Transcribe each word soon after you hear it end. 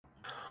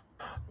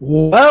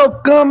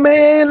Welcome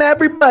in,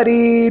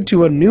 everybody,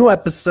 to a new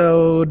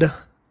episode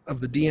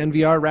of the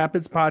DNVR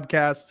Rapids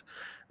podcast.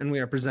 And we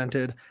are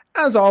presented,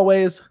 as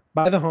always,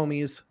 by the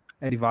homies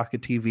at Evoca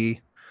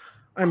TV.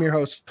 I'm your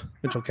host,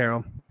 Mitchell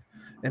Carroll,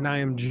 and I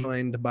am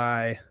joined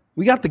by,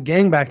 we got the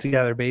gang back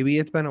together, baby.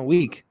 It's been a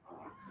week.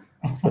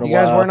 You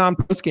guys weren't on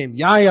postgame.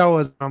 Yaya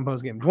wasn't on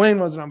postgame. Dwayne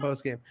wasn't on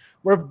postgame.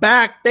 We're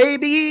back,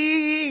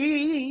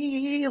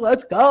 baby.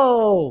 Let's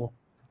go.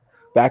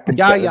 Back and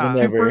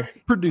super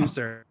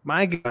producer,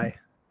 my guy.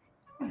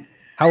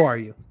 How are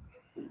you?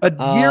 A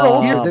year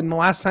older than the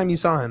last time you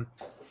saw him.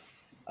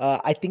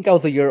 I think I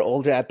was a year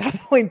older at that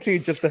point too,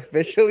 just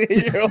officially a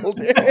year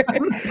older.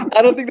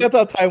 I don't think that's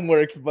how time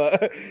works,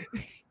 but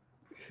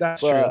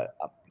that's true.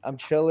 I'm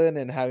chilling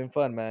and having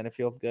fun, man. It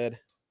feels good.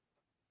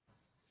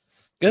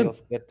 Good. It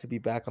feels good to be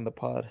back on the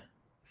pod.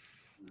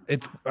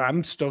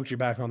 I'm stoked you're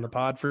back on the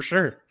pod for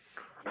sure.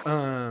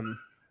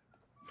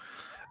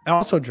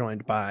 Also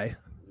joined by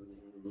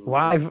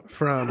live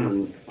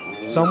from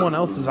someone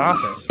else's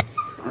office.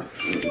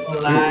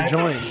 We're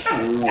joined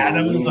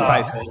Adam's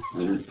by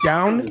office.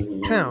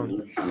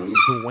 downtown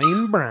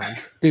Dwayne Brown.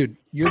 Dude,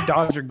 your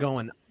dogs are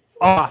going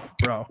off,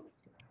 bro.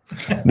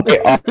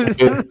 They're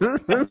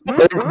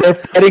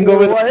fighting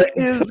over what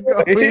is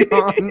going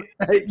on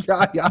at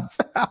Yaya's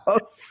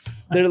house?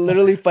 They're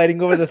literally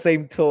fighting over the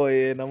same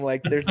toy, and I'm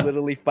like, there's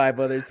literally 5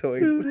 other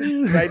toys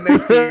right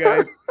next to you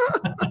guys.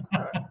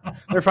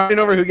 They're fighting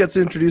over who gets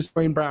to introduce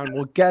Dwayne Brown.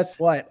 Well, guess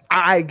what?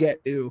 I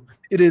get to.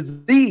 It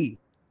is the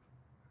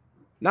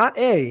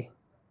Dwayne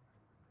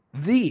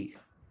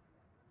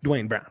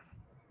Brown.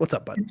 What's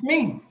up, bud? It's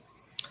me.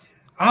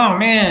 Oh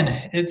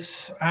man,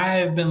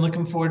 I've been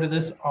looking forward to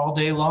this all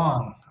day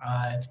long.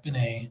 It's been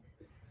a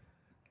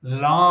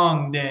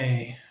long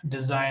day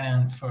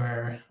designing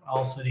for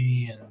All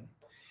City and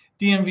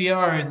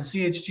DNVR and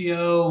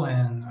CHGO,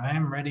 and I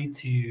am ready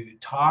to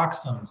talk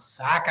some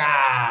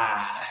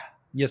soccer.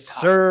 Yes,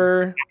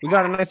 sir. We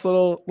got a nice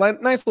little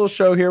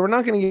show here. We're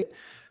not going to get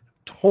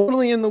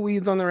totally in the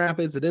weeds on the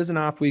Rapids. It is an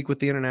off week with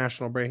the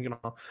international break and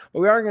all, but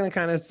we are going to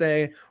kind of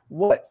say,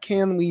 what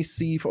can we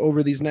see for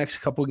over these next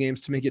couple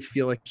games to make it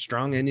feel like a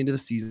strong ending to the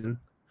season?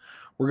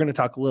 We're going to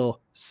talk a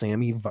little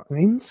Sammy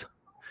Vines,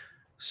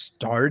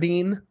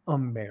 starting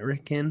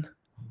American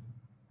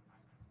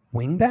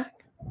wingback,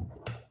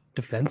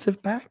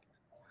 defensive back,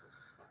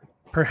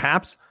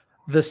 perhaps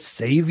the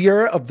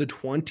savior of the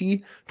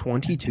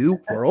 2022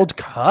 World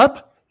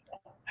Cup?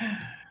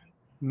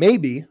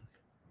 Maybe.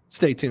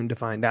 Stay tuned to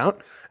find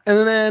out.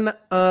 And then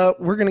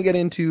we're going to get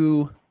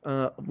into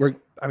we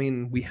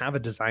have a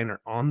designer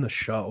on the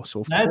show.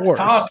 So let's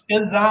talk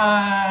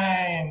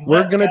design.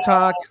 We're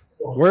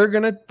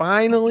going to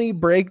finally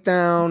break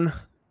down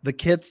the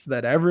kits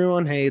that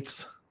everyone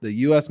hates, the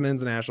US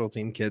men's national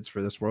team kits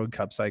for this World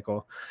Cup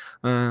cycle.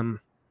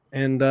 And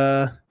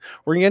we're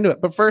going to get into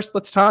it. But first,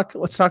 let's talk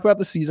about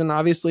the season.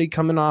 Obviously,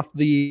 coming off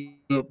the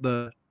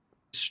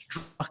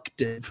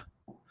destructive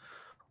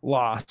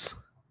loss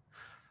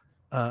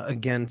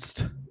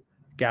against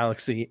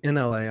Galaxy in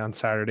LA on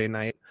Saturday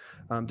night.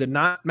 Did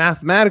not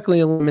mathematically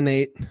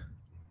eliminate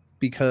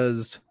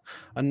because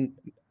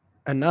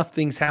enough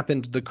things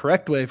happened the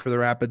correct way for the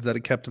Rapids that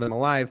it kept them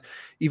alive,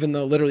 even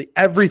though literally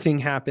everything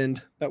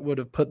happened that would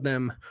have put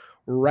them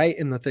right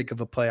in the thick of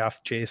a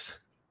playoff chase.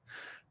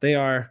 They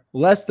are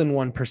less than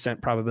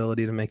 1%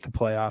 probability to make the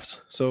playoffs.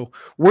 So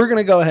we're going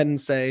to go ahead and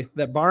say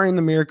that barring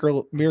the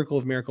miracle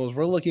of miracles,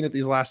 we're looking at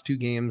these last 2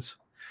 games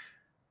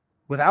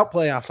without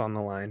playoffs on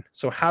the line.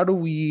 So how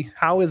do you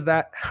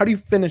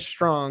finish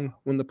strong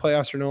when the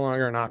playoffs are no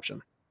longer an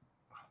option?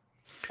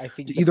 I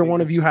think do either one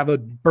of you have a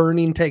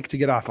burning take to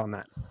get off on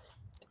that?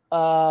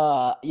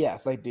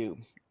 Yes, I do.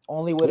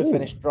 Only way to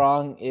finish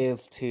strong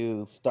is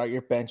to start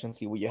your bench and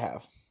see what you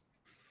have.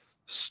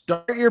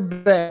 Start your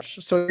bench.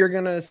 So you're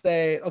gonna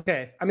say,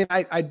 okay. I mean,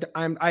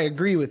 I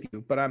agree with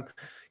you, but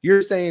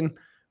you're saying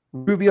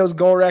Rubio's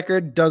goal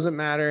record doesn't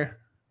matter.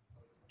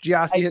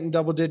 Giassi hitting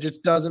double digits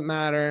doesn't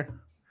matter.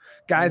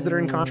 Guys that are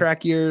in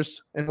contract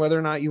years and whether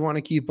or not you want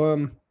to keep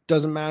them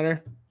doesn't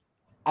matter.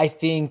 I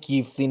think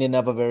you've seen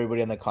enough of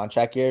everybody in the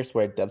contract years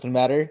where it doesn't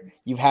matter.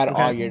 You've had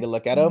all year to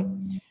look at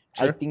them.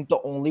 Sure. I think the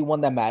only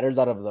one that matters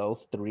out of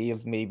those 3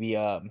 is maybe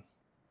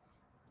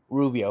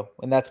Rubio,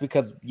 and that's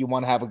because you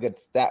want to have a good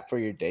stat for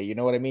your day. You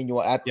know what I mean? You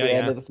want at the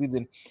end of the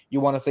season,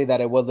 you want to say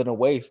that it wasn't a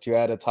waste. You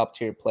had a top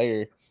tier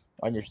player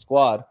on your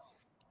squad.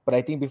 But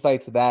I think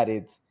besides that,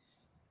 it's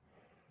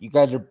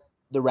the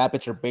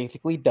Rapids are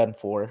basically done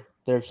for.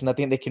 There's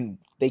nothing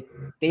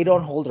they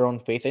don't hold their own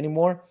faith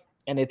anymore,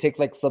 and it takes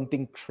like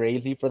something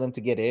crazy for them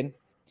to get in.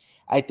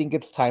 I think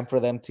it's time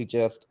for them to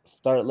just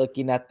start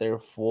looking at their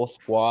full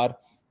squad,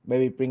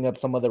 maybe bring up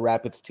some of the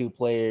Rapids 2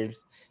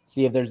 players,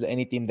 see if there's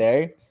anything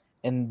there,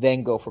 and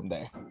then go from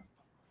there.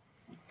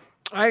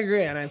 I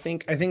agree, and I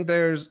think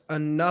there's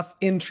enough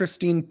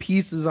interesting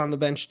pieces on the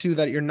bench too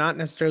that you're not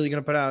necessarily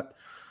going to put out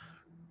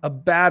a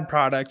bad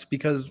product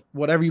because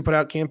whatever you put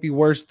out can't be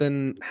worse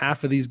than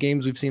half of these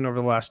games we've seen over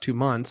the last 2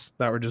 months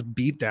that were just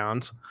beat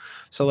downs.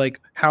 So like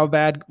how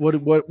bad,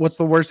 what's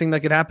the worst thing that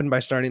could happen by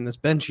starting this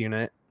bench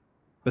unit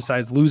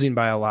besides losing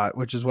by a lot,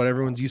 which is what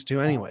everyone's used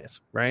to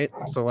anyways. Right.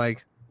 So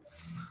like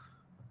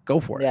go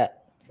for it. Yeah.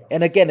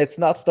 And again, it's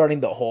not starting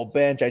the whole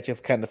bench. I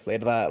just kind of say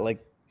that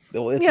like,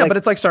 but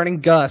it's like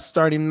starting Gus,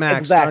 starting Max,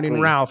 exactly. starting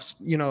Ralph's,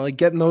 like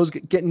getting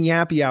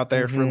Yappy out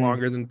there for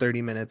longer than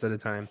 30 minutes at a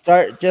time.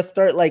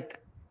 Start like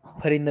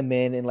putting them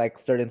in like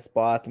certain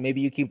spots. Maybe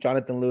you keep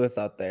Jonathan Lewis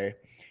out there,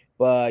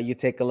 but you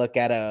take a look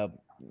at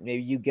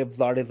maybe you give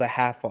Zardes a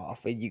half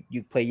off and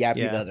you play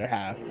Yappy the other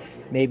half.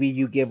 Maybe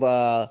you give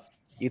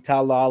you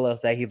tell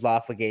Lawless that he's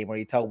off a game, or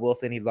you tell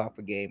Wilson he's off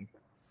a game.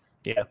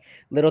 Yeah.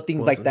 Little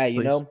things Wilson, like that,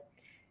 you know?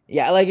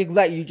 Yeah, like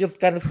exactly. You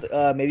just kind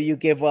of maybe you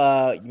give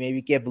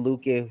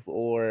Lucas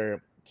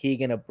or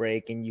Keegan a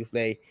break, and you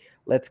say,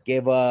 let's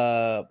give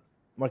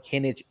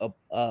Markinich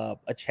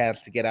a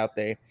chance to get out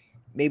there.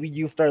 Maybe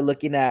you start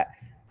looking at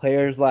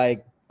players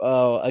like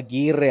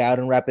Aguirre out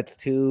in Rapids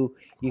 2.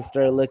 You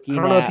start looking.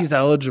 I don't know if he's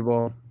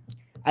eligible.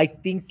 I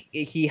think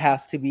he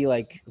has to be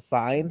like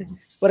signed,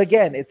 but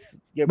again,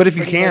 But if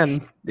you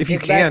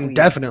can,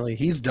 definitely,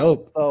 he's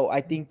dope. So I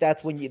think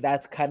that's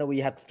kind of where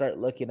you have to start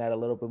looking at a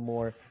little bit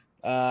more.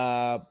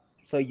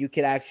 So you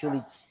can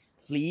actually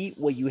see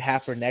what you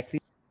have for next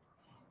season,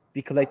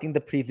 because I think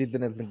the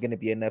preseason isn't going to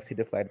be enough to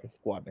decide the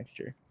squad next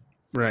year.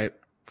 Right.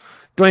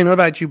 Dwayne, what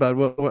about you,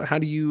 bud? How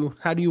do you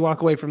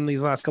walk away from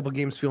these last couple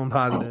games feeling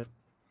positive?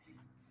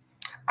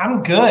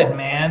 I'm good,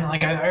 man.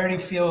 Like I already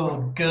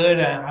feel good.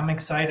 I'm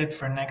excited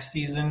for next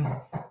season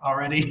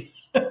already.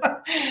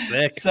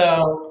 Sick.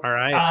 So, all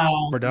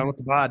right, we're done with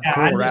the pod. Yeah,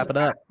 cool. We'll wrap it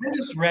up. I'm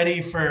just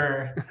ready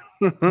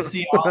to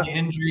see all the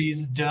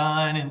injuries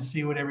done and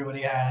see what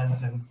everybody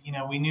has. And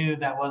we knew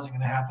that wasn't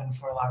going to happen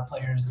for a lot of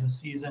players this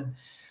season.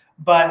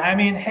 But I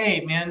mean,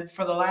 hey, man,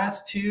 for the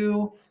last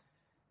two,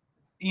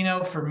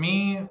 for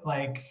me,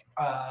 like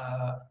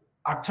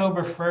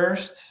October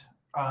 1st,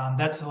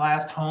 that's the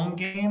last home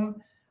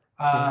game.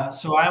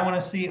 So I want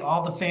to see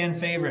all the fan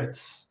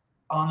favorites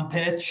on the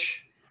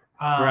pitch.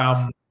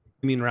 Ralph.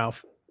 You mean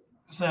Ralph?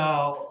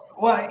 So,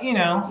 well,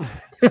 I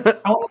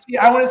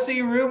want to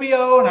see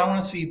Rubio, and I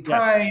want to see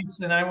Price,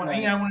 and I want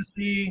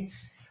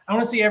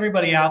to see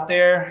everybody out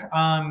there.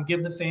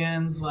 Give the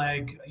fans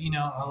a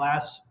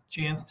last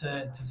chance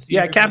to see.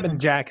 Yeah, Captain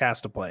Jack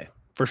has to play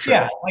for sure.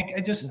 Yeah, like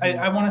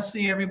I want to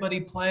see everybody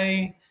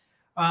play.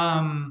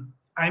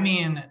 I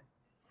mean,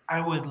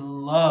 I would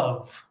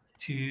love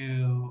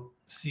to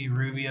see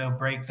Rubio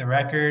break the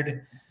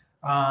record.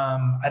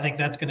 I think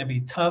that's going to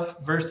be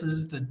tough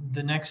versus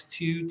the next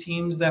two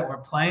teams that we're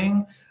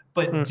playing.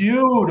 But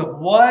dude,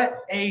 what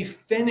a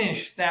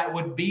finish that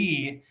would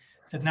be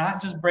to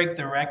not just break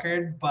the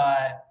record,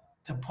 but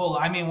to pull.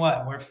 I mean,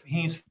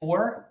 he needs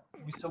 4?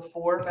 We still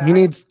 4 back? He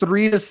needs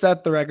 3 to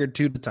set the record,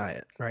 2 to tie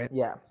it, right?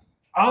 Yeah.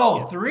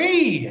 Oh,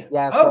 3.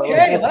 Yeah. So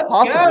okay, let's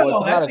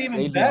go. That's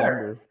even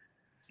better.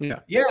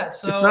 Number. Yeah.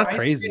 So it's not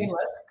crazy.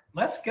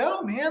 Let's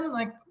go, man.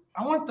 Like,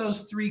 I want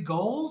those 3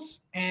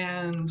 goals,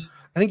 and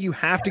I think you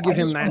have to give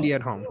him 90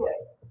 at home.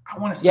 I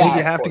want to see. Yeah,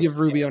 you have to give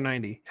Rubio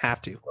 90.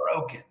 Have to.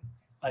 Broken.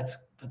 Let's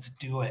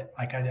do it.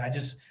 Like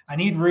I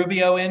need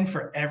Rubio in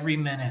for every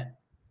minute,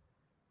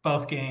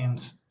 both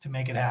games, to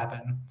make it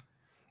happen.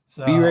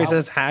 So B-Ray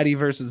says Hattie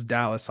versus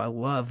Dallas. I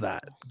love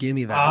that. Give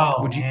me that.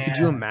 Oh, could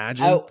you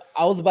imagine?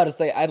 I was about to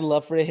say I'd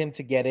love for him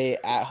to get it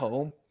at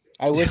home.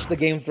 I wish the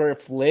games were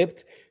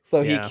flipped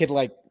so he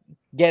could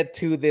get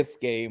to this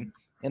game.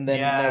 And then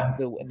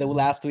the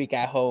last week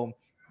at home,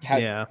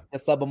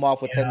 sub him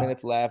off with 10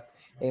 minutes left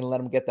and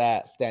let him get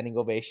that standing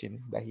ovation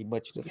that he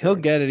much deserves. He'll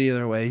get it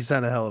either way. He's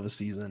had a hell of a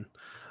season.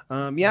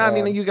 I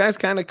mean, you guys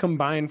kind of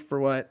combined for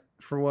what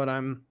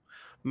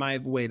my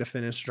way to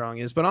finish strong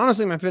is. But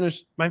honestly, my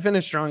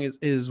finish strong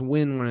is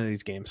win one of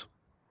these games.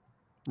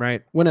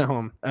 Right? Win at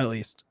home, at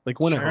least. Like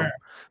win at home.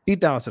 Beat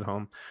Dallas at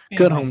home.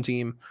 Good home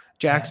team.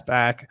 Jack's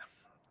back.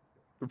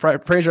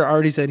 Frazier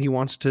already said he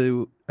wants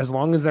to, as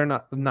long as they're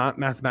not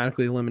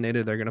mathematically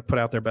eliminated, they're going to put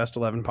out their best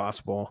 11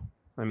 possible.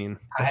 I mean,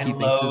 he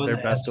thinks is their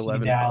best FC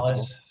 11 Dallas,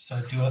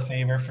 possible. So do a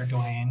favor for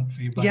Dwayne.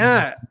 For your buddy.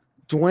 Yeah,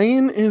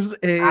 Dwayne is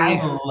I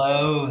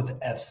loathe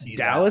FC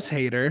Dallas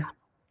hater.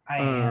 I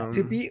am.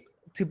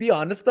 To be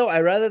honest, though,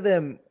 I'd rather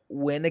them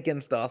win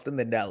against Austin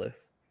than Dallas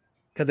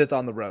because it's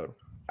on the road.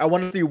 I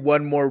want to see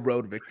one more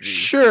road victory.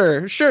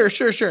 Sure.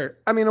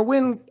 I mean, a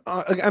win.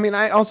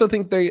 I also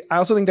think they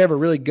have a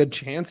really good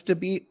chance to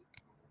beat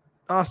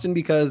Austin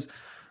because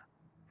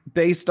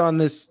based on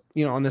this,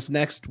 on this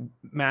next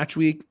match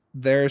week,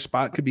 their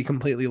spot could be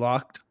completely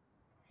locked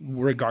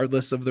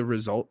regardless of the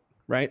result.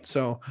 Right.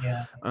 So,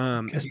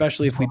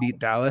 especially if we beat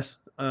Dallas.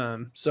 I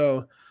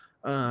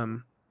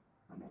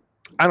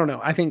don't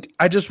know.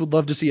 I just would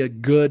love to see a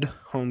good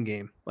home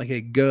game, like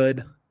a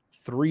good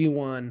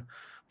 3-1,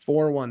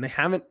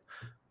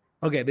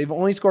 4-1. They've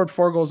only scored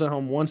 4 goals at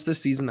home once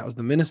this season. That was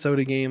the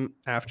Minnesota game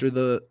after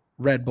the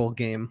Red Bull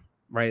game,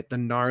 right? The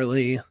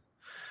gnarly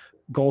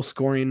goal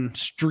scoring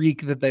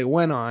streak that they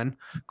went on.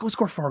 Go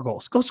score 4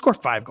 goals. Go score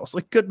 5 goals.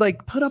 Like good.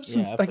 Like put up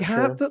some. Like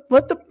have the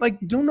let the like.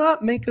 Do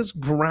not make us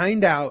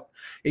grind out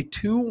a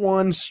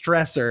 2-1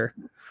 stressor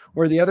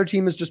where the other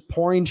team is just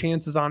pouring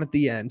chances on at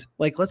the end.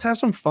 Like let's have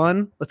some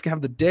fun. Let's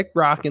have the dick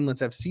rocking.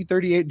 Let's have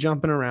C38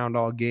 jumping around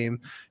all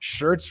game.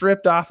 Shirts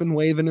ripped off and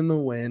waving in the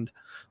wind.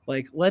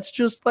 Like let's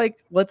just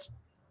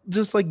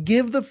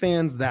give the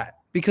fans that,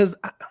 because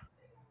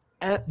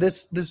at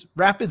this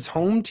Rapids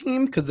home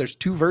team, because there's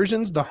 2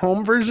 versions, the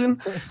home version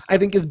I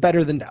think is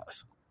better than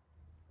Dallas.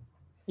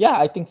 Yeah,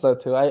 I think so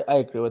too. I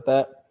agree with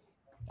that.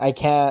 I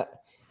can't.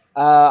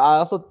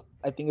 I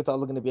think it's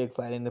also going to be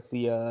exciting to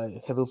see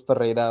Jesus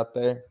Ferreira out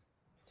there.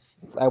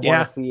 I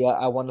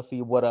want to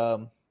see what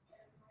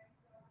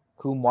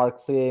who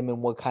marks him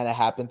and what kind of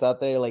happens out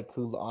there, like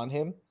who's on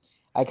him.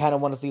 I kind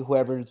of want to see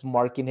whoever's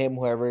marking him,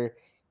 whoever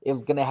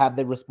is going to have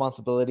the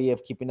responsibility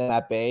of keeping him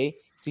at bay.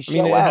 To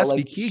show it has out,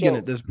 to be Keegan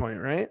at this point,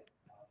 right?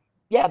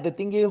 Yeah, the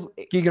thing is,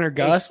 Keegan or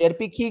Gus? It should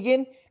be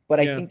Keegan, but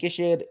I think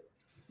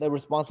the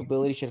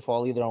responsibility should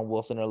fall either on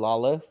Wilson or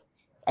Lawless.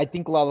 I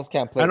think Lawless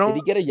can't play. Did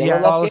he get a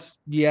yellow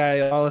last game?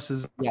 Yeah, Lawless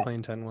is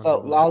playing 10-1.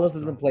 So Lawless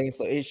isn't playing,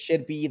 so it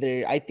should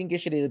be I think it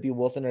should either be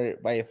Wilson or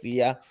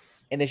Villa,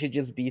 and it should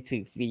just be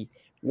to see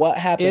what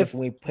happens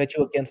when we put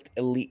you against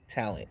elite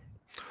talent.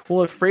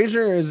 Well, if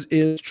Frazier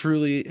is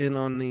truly in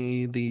on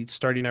the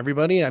starting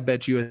everybody, I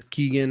bet you it's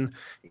Keegan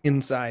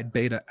inside,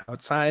 Beta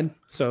outside.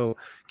 So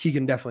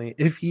Keegan definitely,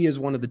 if he is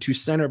one of the 2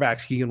 center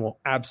backs, Keegan will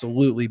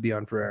absolutely be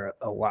on Ferreira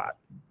a lot.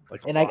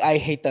 I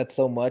hate that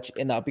so much,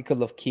 and not because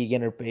of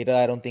Keegan or Beta.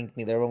 I don't think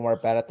neither of them are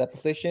bad at that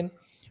position.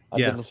 I'm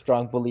just a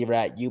strong believer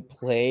that you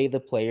play the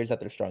players at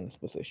their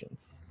strongest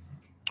positions.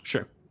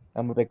 Sure.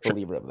 I'm a big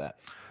believer of that.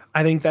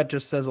 I think that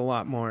just says a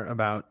lot more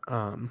about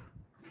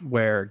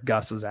where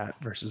Gus is at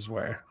versus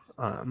where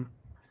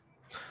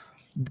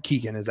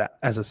Keegan is at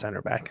as a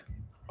center back.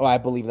 Oh, I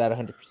believe that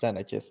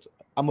 100%.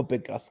 I'm a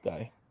big Gus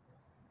guy.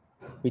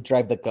 We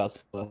drive the Gus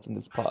bus in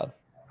this pod.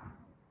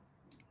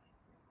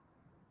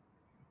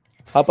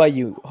 How about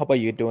you,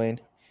 Dwayne?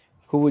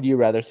 Who would you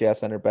rather see at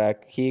center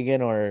back,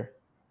 Keegan or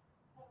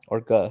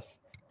Gus?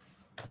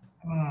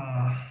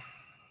 I'm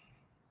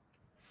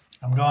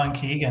going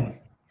Keegan.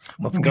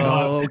 Let's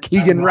go.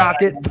 Keegan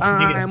Rocket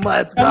time. Keegan.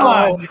 Let's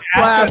go.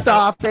 Blast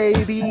off,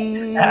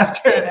 baby.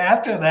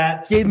 After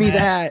that. Give me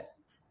that.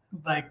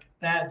 Like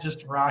that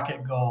just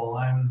rocket goal.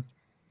 I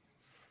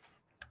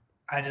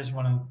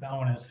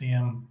want to see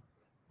him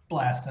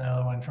blast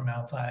another one from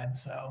outside.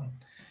 So,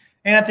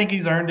 and I think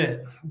he's earned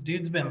it.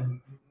 Dude's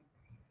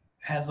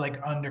has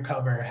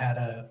undercover had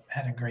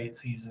a great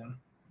season.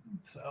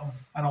 So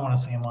I don't want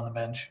to see him on the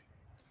bench.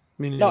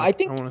 No, I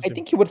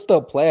think he would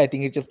still play. I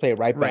think he'd just play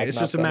right back. Right. It's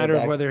just a matter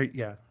of whether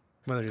he's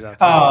outside.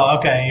 Oh,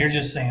 okay. You're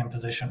just saying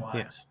position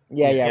wise.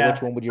 Yeah.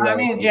 Which one would you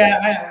rather? I mean,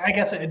 I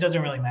guess it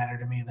doesn't really matter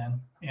to me then.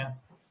 Yeah.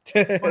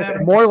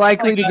 Whatever. More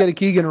likely to get a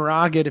Keegan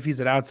Rocket if he's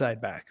an outside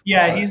back.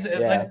 Yeah,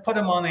 let's put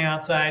him on the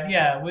outside.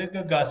 Yeah, we'll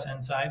go Gus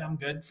inside. I'm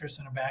good for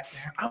center back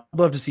there. I'd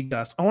love to see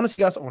Gus. I want to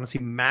see Gus. I want to see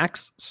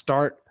Max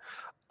start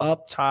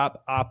up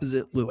top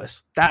opposite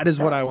Lewis. That is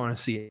what I want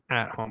to see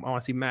at home. I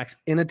want to see Max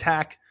in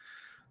attack.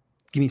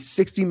 Give me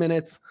 60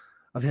 minutes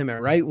of him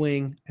at right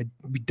wing.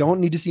 We don't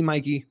need to see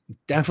Mikey. We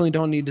definitely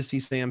don't need to see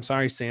Sam.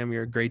 Sorry, Sam.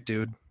 You're a great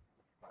dude,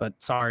 but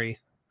sorry.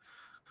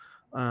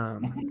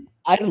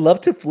 I'd love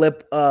to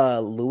flip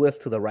Lewis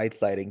to the right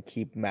side and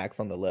keep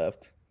Max on the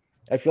left.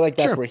 I feel like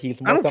that's where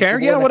he's more I don't care.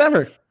 Yeah,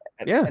 whatever.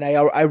 Yeah. And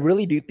I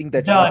really do think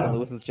that Jonathan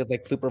Lewis is just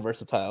super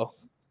versatile.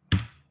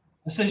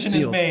 Decision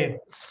is made.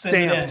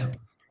 Stamped.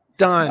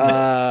 Done.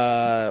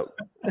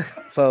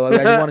 So I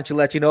just wanted to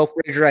let you know,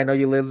 Frazier, I know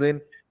you live in.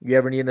 If you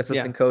ever need an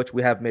assistant coach,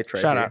 we have Mitch right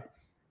Shout here. Out.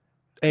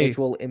 Hey, Mitch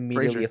will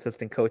immediately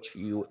assistant coach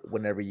you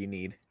whenever you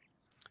need.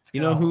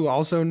 You know who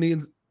also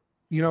needs,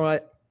 you know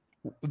what?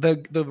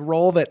 The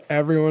role that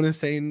everyone is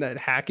saying that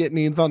Hackett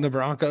needs on the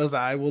Broncos,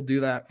 I will do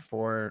that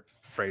for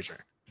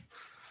Frazier.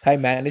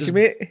 Time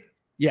management?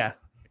 Yeah.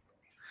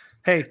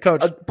 Hey,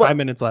 coach, 5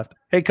 minutes left.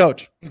 Hey,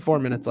 coach, 4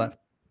 minutes left.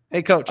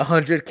 Hey, coach.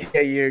 $100K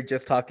a year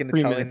just talking to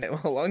telling them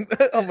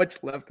how much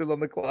left is on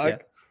the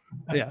clock.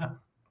 Yeah.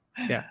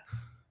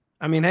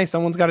 I mean, hey,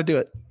 someone's got to do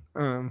it.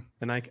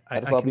 And I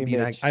can be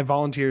that. I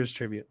volunteer as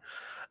tribute.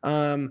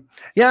 I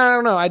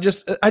don't know. I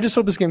just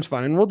hope this game's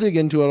fun, and we'll dig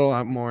into it a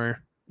lot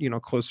more,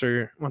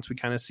 closer once we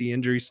kind of see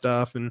injury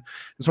stuff and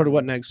sort of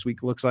what next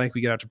week looks like.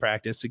 We get out to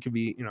practice. It could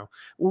be,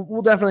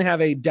 we'll definitely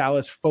have a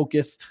Dallas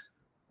focused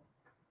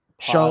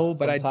show,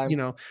 but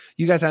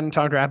you guys hadn't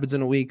talked Rapids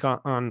in a week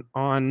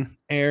on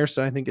air,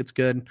 so I think it's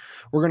good.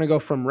 We're going to go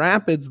from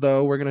Rapids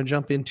though. We're going to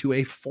jump into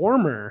a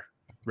former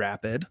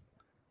Rapid,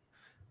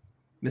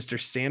 Mr.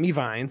 Sammy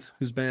Vines,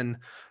 who's been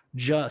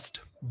just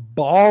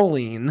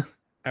balling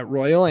at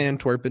Royal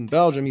Antwerp in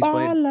Belgium. He's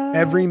played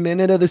every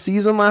minute of the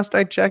season. Last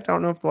I checked, I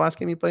don't know if the last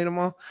game he played them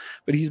all,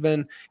 but he's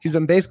been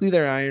basically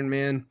their Iron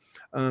Man.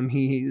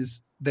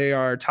 They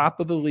are top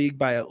of the league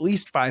by at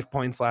least 5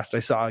 points. Last I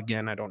saw.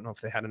 Again, I don't know if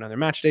they had another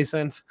match day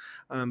since,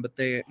 but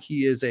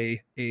he is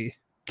a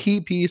key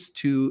piece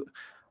to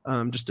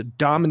Just a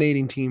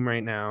dominating team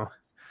right now.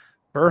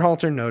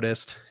 Berhalter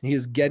noticed he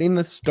is getting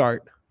the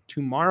start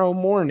tomorrow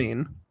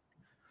morning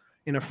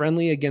in a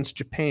friendly against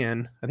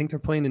Japan. I think they're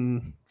playing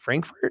in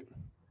Frankfurt.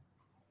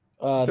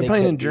 They're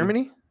playing in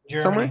Germany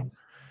somewhere. Germany.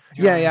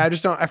 Yeah.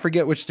 I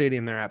forget which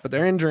stadium they're at, but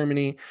they're in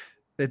Germany.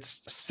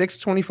 It's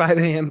 6:25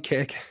 a.m.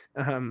 kick.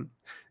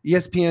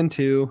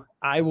 ESPN2.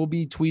 I will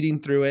be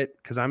tweeting through it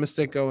because I'm a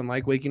sicko and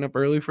like waking up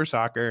early for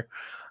soccer.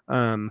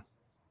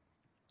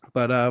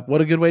 But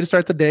what a good way to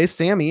start the day.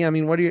 Sammy, I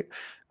mean, what are you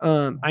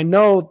I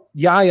know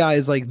Yaya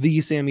is like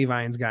the Sammy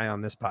Vines guy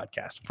on this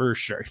podcast for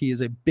sure. He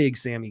is a big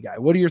Sammy guy.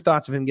 What are your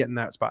thoughts of him getting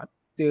that spot?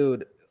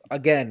 Dude,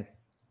 again,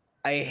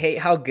 I hate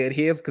how good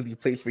he is because he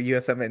plays for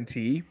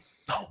USMNT.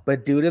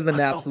 But dude is an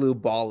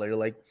absolute baller.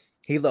 Like,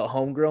 he's a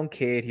homegrown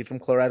kid. He's from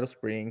Colorado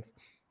Springs.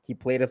 He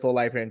played his whole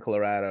life here in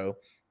Colorado.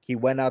 He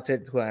went out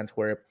to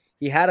Antwerp.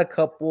 He had a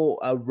couple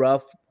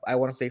rough, I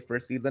want to say,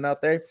 first season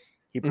out there.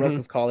 He broke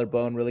his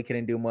collarbone, really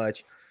couldn't do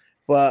much.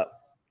 But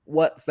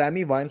what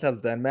Sammy Vines has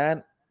done,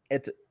 man,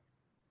 it's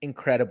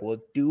incredible.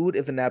 Dude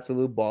is an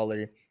absolute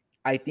baller.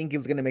 I think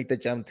he's going to make the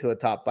jump to a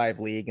top 5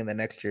 league in the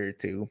next year or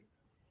two.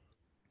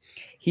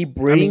 He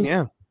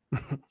brings,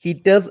 he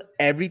does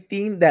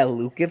everything that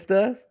Lucas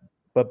does,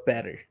 but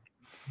better.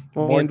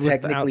 More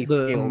technically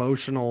the skilled.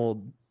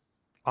 Emotional,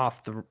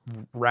 off the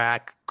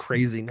rack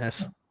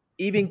craziness.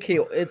 Even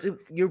Kale,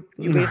 you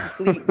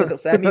basically with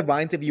Sammy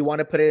Vines, if you want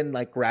to put it in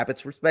like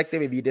Rabbit's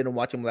perspective, if you didn't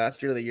watch him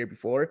last year or the year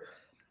before,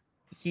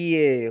 he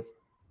is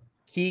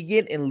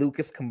Keegan and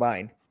Lucas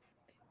combined.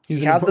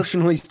 He's an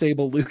emotionally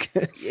stable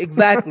Lucas.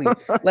 Exactly.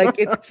 Like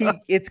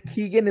it's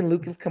Keegan and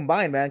Lucas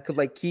combined, man. Because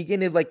like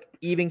Keegan is like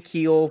even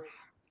keel,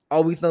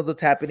 always knows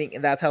what's happening,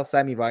 and that's how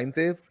Sammy Vines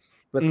is.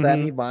 But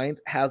Sammy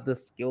Vines has the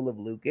skill of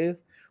Lucas,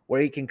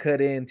 where he can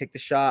cut in, take the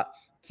shot.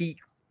 He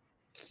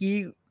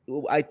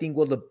I think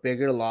was a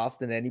bigger loss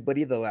than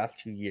anybody the last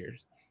 2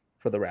 years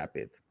for the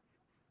Rapids.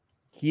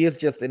 He is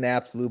just an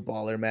absolute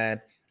baller,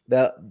 man.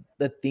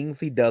 The things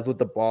he does with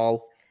the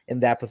ball in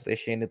that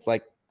position, it's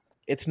like,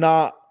 it's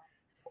not,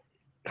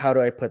 how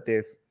do I put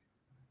this?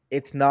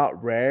 It's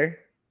not rare,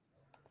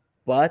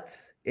 but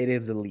it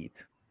is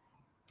elite.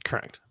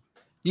 Correct.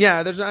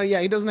 Yeah,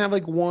 he doesn't have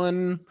like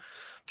one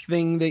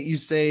thing that you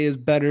say is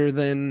better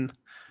than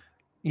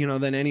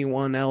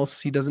anyone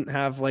else. He doesn't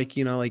have like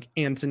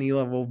Anthony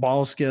level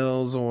ball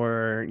skills,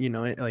 or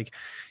like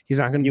he's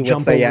not going to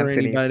jump over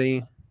Anthony.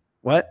 Anybody.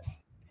 What?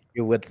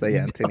 You would say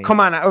Anthony. Oh,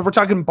 come on, we're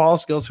talking ball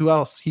skills. Who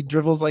else? He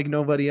dribbles like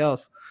nobody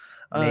else.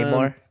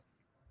 Neymar.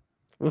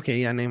 Okay,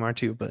 yeah, Neymar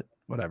too, but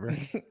whatever.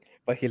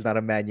 But he's not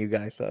a Man U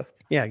guy, so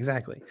yeah,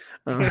 exactly.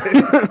 But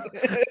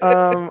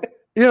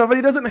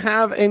he doesn't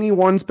have any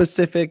one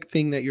specific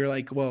thing that you're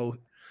like, whoa,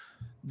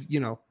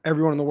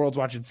 everyone in the world's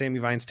watching Sammy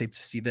Vines tape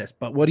to see this.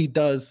 But what he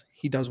does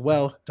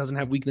well. Doesn't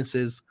have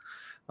weaknesses.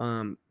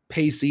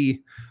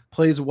 Pacey,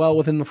 plays well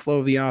within the flow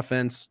of the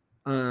offense.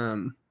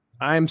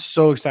 I'm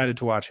so excited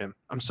to watch him.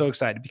 I'm so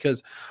excited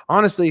because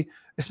honestly,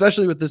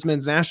 especially with this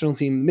men's national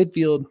team,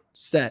 midfield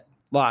set,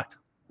 locked,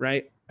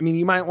 right? I mean,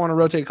 you might want to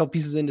rotate a couple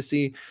pieces in to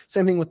see.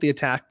 Same thing with the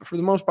attack, but for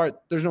the most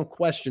part, there's no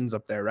questions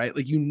up there, right?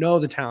 Like,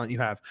 the talent you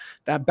have.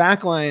 That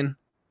back line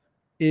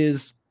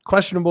is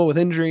questionable with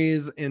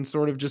injuries and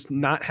sort of just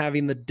not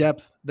having the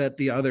depth that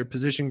the other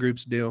position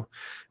groups do.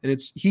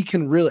 And he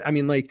can really, I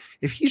mean, like,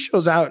 if he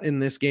shows out in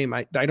this game,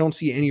 I don't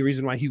see any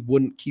reason why he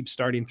wouldn't keep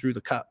starting through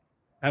the cup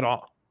at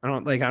all. I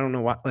don't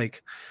know what,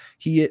 like,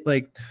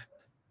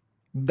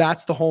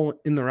 that's the hole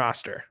in the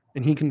roster,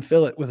 and he can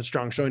fill it with a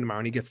strong showing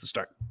tomorrow, and he gets the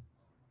start.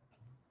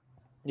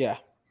 Yeah,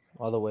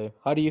 all the way.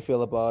 How do you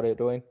feel about it,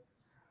 Dwayne?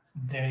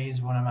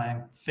 He's one of my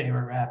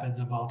favorite Rapids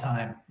of all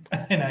time.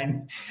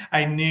 And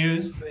I knew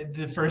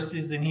the first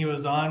season he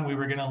was on, we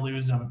were going to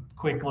lose him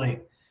quickly.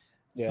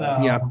 Yeah. So,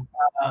 yeah.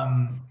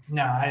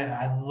 No,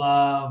 I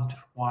loved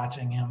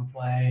watching him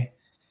play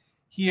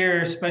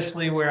here,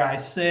 especially where I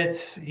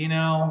sit,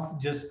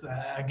 just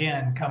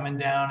again, coming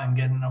down and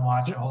getting to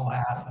watch a whole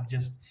half of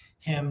just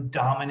him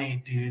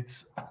dominate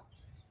dudes.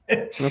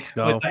 Let's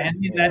go.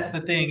 And that's the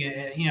thing,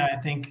 I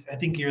think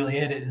you really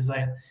hit it, is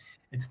like,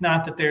 it's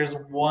not that there's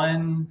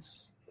one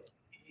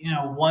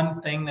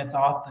thing that's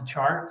off the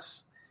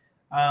charts.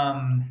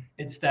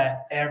 It's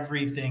that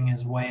everything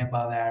is way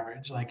above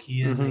average. Like,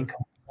 he is a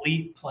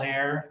complete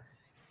player.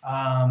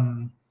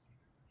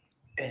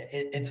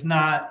 He's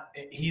not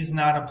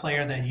a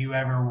player that you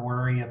ever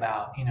worry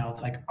about.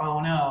 It's like,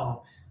 oh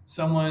no,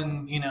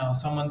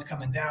 someone's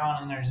coming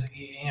down, and there's,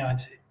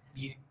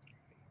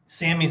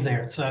 Sammy's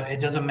there, so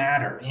it doesn't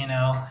matter,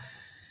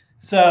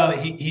 So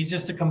he's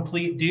just a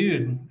complete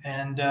dude.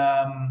 And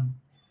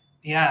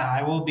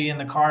I will be in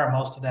the car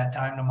most of that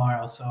time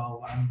tomorrow,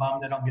 so I'm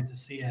bummed I don't get to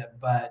see it.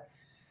 But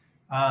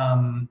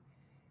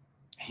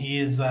he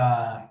is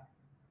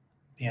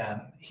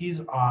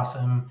he's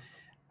awesome.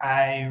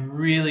 I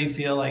really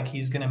feel like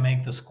he's going to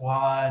make the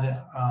squad.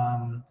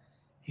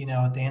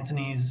 With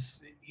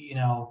Anthony's,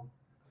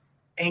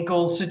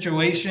 ankle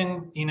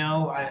situation, who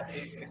knows? I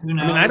mean,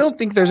 I don't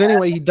think there's any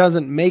way he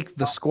doesn't make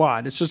the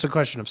squad. It's just a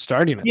question of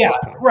starting at this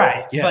point.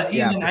 Right. Yeah. But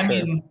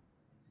even,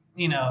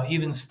 sure.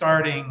 even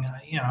starting,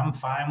 I'm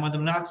fine with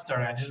him not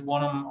starting. I just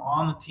want him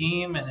on the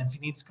team. And if he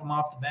needs to come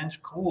off the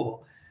bench,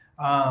 cool.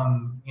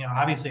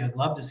 Obviously I'd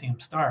love to see him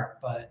start,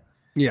 but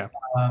yeah,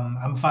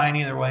 I'm fine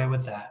either way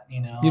with that.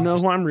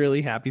 Who I'm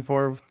really happy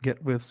for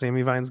with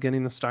Sammy Vines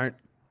getting the start?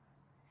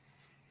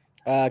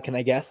 Can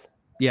I guess?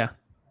 Yeah.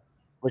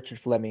 Richard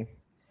Fleming.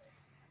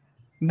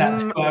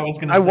 That's what I was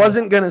going to say. I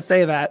wasn't going to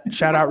say that.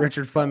 Shout out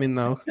Richard Fleming,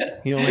 though.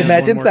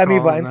 Imagine Sammy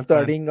Vines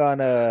starting on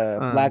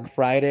Black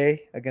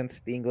Friday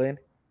against England.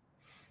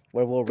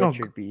 Where will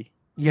Richard be?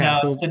 Yeah,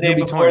 no, it's the day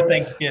before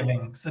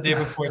Thanksgiving. It's the day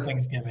before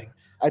Thanksgiving.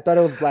 I thought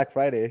it was Black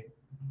Friday.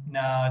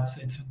 No,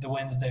 it's the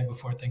Wednesday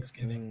before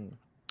Thanksgiving.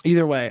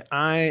 Either way,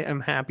 I am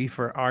happy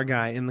for our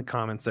guy in the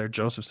comments there,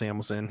 Joseph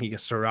Samuelson. He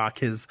gets to rock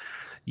his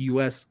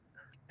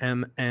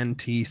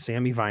USMNT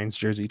Sammy Vines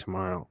jersey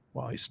tomorrow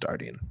while he's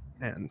starting.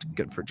 And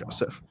good for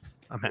Joseph.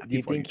 I'm happy. Do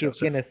you think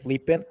he's gonna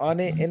sleep in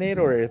it,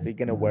 or is he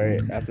gonna wear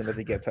it as soon as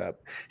he gets up?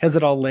 Has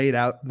it all laid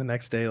out the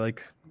next day,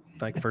 like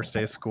first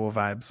day of school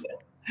vibes?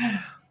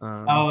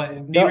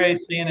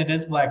 B-Ray's saying it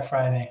is Black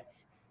Friday.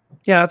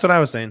 Yeah, that's what I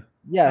was saying.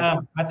 Yeah,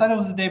 I thought it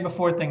was the day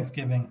before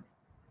Thanksgiving.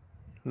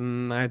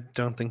 I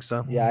don't think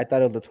so. Yeah, I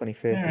thought it was the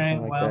 25th. All right,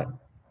 like that.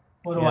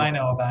 What do I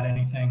know about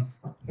anything?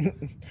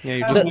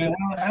 Yeah,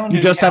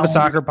 you just have a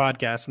soccer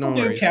podcast. No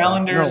worries.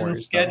 Calendars and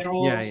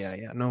schedules.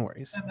 Yeah. No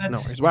worries. No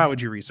worries. Why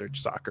would you research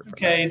soccer?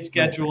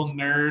 Schedule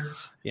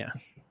nerds. Yeah.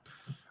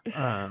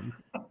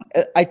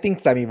 I think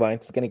Sammy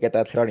Vines is gonna get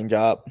that starting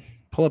job.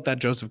 Pull up that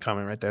Joseph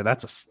comment right there.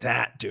 That's a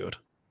stat, dude.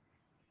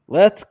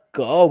 Let's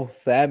go,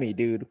 Sammy,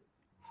 dude.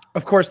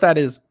 Of course, that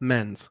is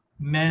men's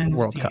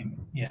World team. Cup.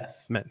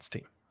 Yes, men's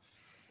team.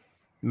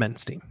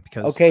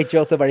 Because okay,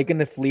 Joseph, are you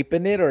gonna sleep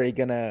in it, or are you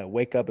gonna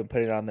wake up and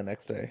put it on the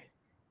next day?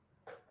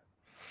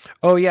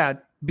 Oh yeah,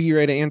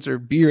 B-Ray, to answer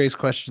B-Ray's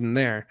question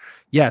there.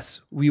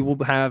 Yes, we are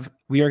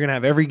gonna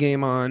have every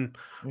game on.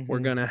 Mm-hmm. We're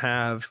gonna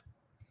have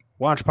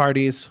watch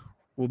parties.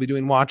 We'll be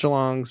doing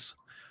watch-alongs.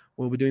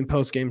 We'll be doing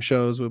post-game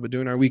shows. We'll be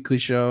doing our weekly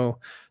show.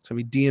 It's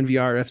gonna be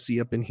DNVR FC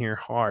up in here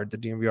hard. The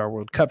DNVR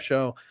World Cup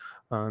show.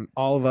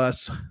 All of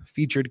us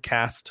featured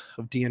cast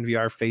of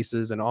DNVR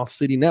faces and all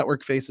City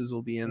Network faces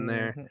will be in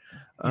there.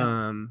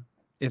 Mm-hmm.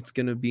 It's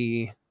going to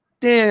be,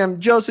 damn,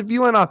 Joseph,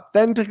 you went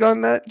authentic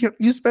on that.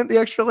 You spent the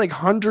extra like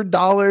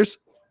 $100.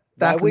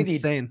 That's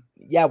insane.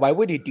 Why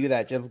would you do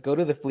that? Just go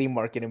to the flea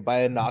market and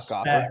buy a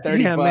knockoff. For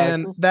 $30. Yeah,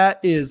 man, that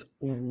is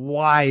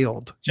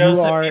wild.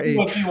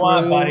 Joseph,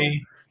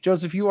 buddy.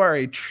 Joseph, you are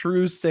a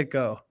true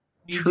sicko.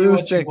 True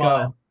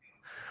sicko.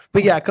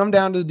 But yeah, come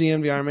down to the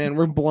DNVR, man.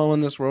 We're blowing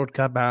this World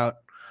Cup out.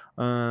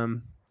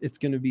 It's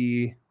going to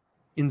be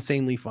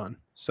insanely fun.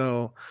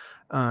 So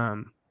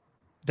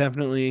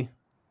definitely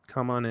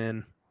come on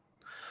in.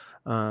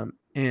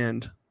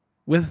 And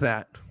with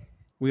that,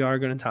 we are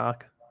going to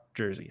talk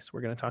jerseys. We're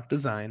going to talk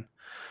design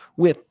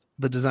with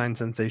the design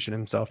sensation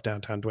himself,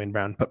 downtown Dwayne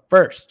Brown. But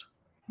first,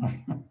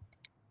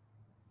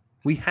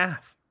 we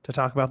have to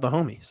talk about the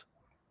homies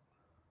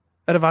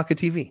at Ivaca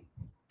TV.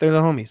 They're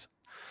the homies.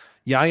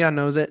 Yaya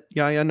knows it.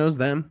 Yaya knows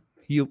them.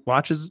 He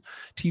watches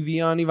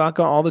TV on Ivaca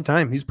all the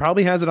time. He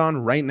probably has it on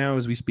right now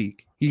as we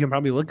speak. He can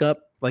probably look up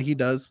like he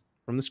does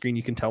from the screen.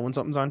 You can tell when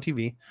something's on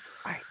TV.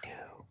 I do.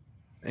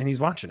 And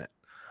he's watching it.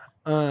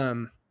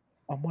 I'm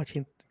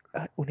watching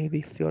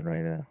Univision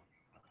right now.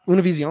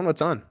 Univision,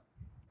 what's on?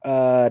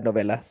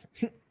 Novelas.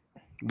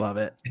 Love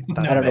it.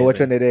 I don't know which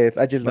one it is.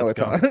 I just know it's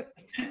on.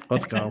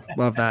 Let's go.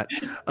 Love that.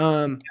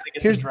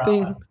 Here's the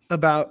thing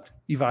about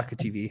Ivaca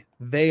TV.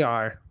 They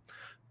are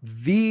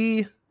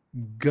the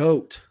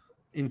GOAT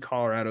in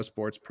Colorado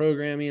sports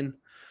programming.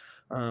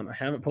 I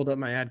haven't pulled up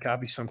my ad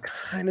copy, so I'm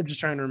kind of just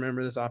trying to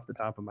remember this off the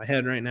top of my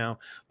head right now.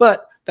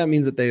 But that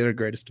means that they are the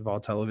greatest of all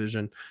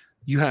television.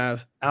 You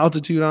have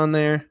Altitude on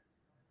there.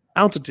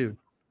 Altitude.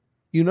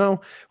 You know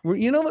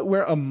that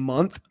we're a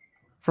month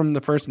from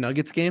the first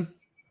Nuggets game.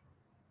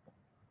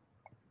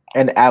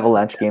 And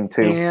Avalanche game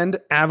too. And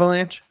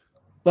Avalanche.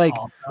 Like,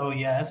 also,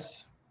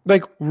 yes.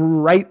 Like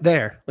right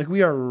there. Like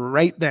we are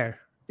right there.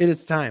 It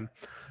is time.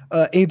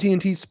 AT&T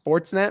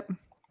Sportsnet, we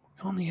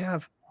only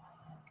have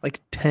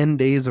like 10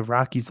 days of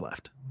Rockies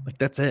left. Like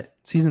that's it.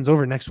 Season's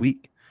over next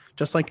week.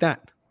 Just like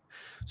that.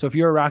 So if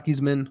you're a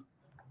Rockiesman,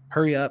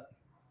 hurry up.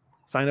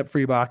 Sign up for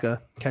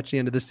Ivaca. Catch the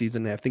end of this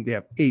season. I think they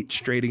have 8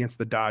 straight against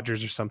the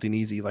Dodgers or something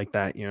easy like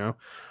that, you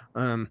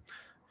know.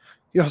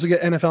 You also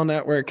get NFL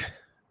Network.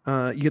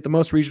 You get the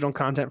most regional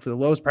content for the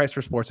lowest price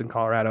for sports in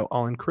Colorado,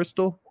 all in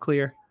crystal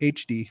clear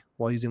HD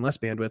while using less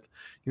bandwidth.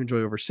 You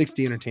enjoy over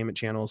 60 entertainment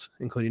channels,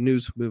 including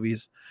news,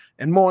 movies,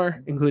 and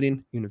more,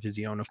 including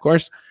Univision, of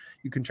course.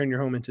 You can turn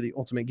your home into the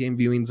ultimate game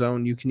viewing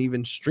zone. You can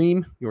even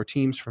stream your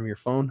teams from your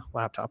phone,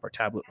 laptop, or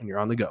tablet when you're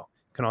on the go.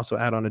 You can also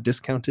add on a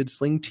discounted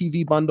Sling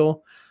TV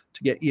bundle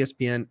to get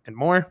ESPN and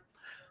more.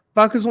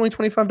 Ivaca is only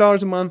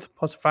 $25 a month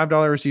plus a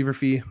 $5 receiver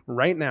fee.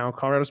 Right now,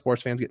 Colorado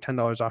sports fans get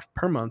 $10 off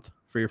per month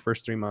for your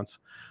first 3 months.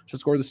 To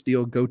score this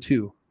deal, go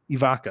to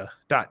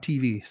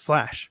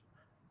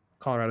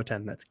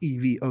evoca.tv/Colorado10. That's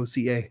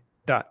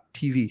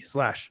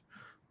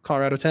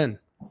EVOCA.TV/Colorado10.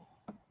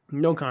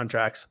 No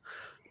contracts,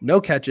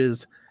 no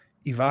catches.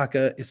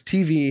 Evoca is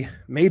TV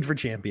made for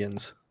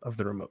champions of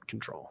the remote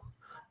control.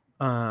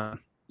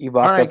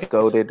 Ivaca's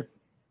goated.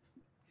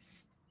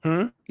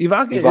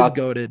 Evoca is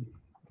goated.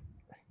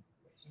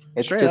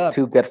 It's straight just up.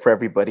 Too good for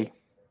everybody.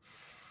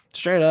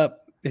 Straight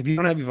up. If you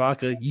don't have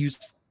Evoca, you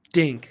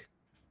stink.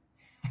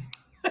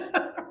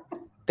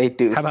 They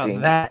do. How stink.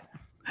 about that?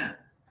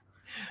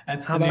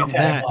 That's the new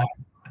tag.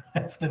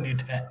 That's the new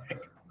tag.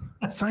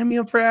 Sign me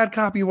up for ad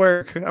copy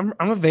work. I'm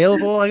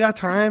available. I got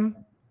time.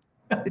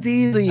 It's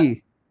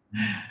easy.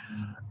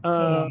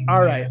 All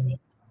right.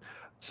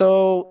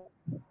 So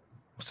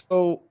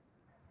we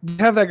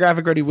have that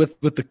graphic ready with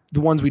the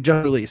ones we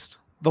just released.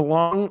 The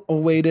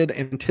long-awaited,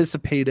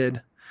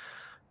 anticipated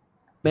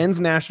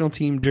men's national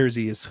team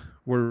jerseys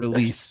were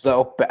released. They're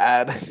so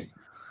bad.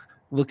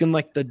 Looking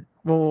like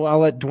I'll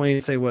let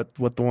Dwayne say what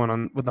the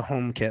one with the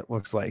home kit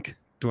looks like.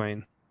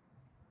 Dwayne,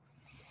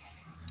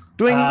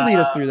 lead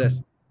us through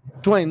this.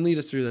 Dwayne, lead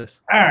us through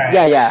this. All right.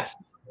 Yeah.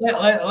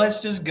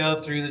 Let's just go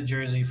through the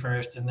jersey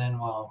first, and then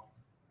we'll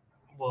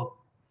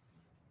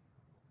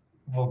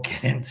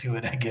get into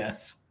it, I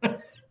guess. All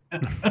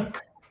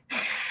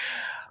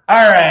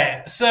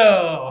right.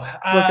 So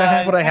look, I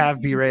have what I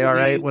have, B-Ray. All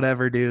right,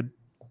 whatever, dude.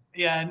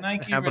 Yeah,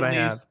 Nike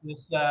released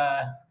this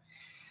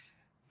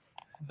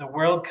the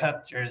World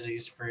Cup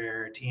jerseys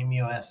for Team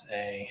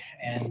USA,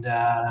 and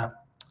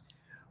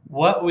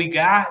what we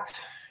got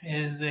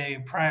is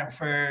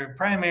for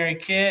primary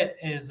kit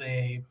is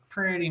a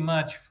pretty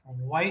much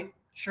white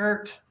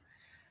shirt.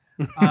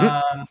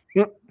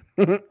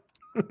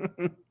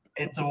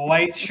 It's a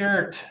white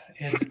shirt.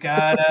 It's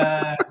got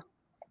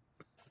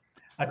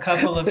a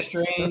couple of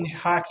strange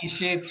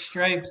hockey-shaped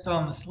stripes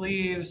on the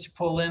sleeves to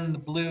pull in the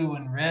blue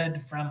and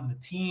red from the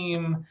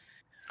team.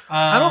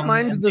 I don't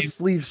mind the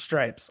sleeve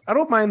stripes. I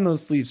don't mind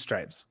those sleeve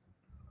stripes.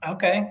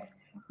 Okay.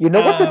 You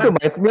know what this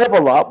reminds me of a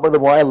lot, but the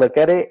more I look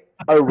at it,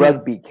 a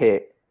rugby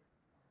kit.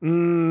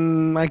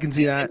 I can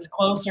see that. It's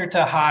closer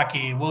to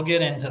hockey. We'll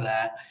get into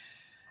that.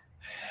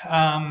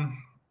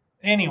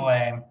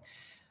 Anyway,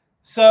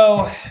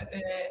 so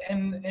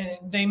and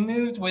they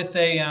moved with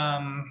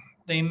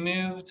they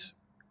moved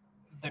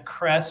the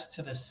crest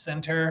to the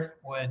center,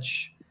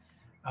 which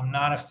I'm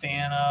not a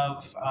fan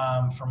of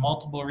for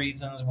multiple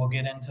reasons. We'll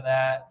get into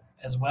that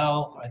as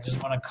well. I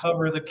just want to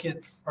cover the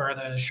kit or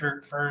the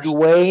shirt first.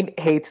 Dwayne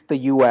hates the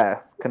U.S.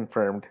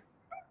 Confirmed.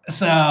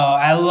 So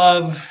I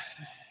love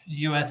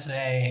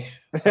USA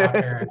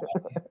soccer.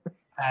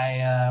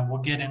 I will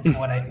get into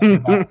what I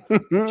think about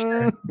it.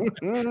 Sure.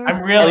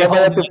 I'm really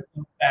holding this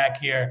back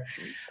here.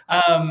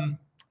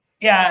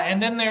 Yeah,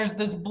 and then there's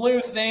this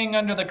blue thing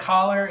under the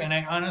collar, and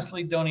I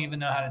honestly don't even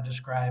know how to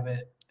describe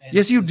it.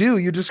 Yes, you do.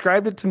 You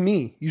described it to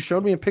me. You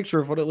showed me a picture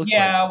of what it looks like.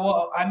 Yeah,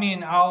 well, I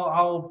mean,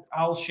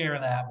 I'll share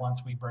that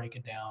once we break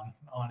it down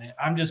on it.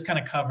 I'm just kind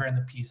of covering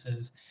the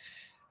pieces.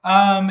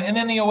 And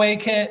then the away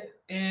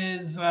kit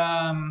is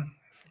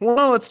well,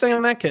 no, let's stay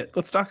on that kit.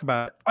 Let's talk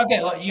about it. Okay,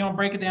 you want to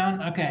break it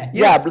down? Okay.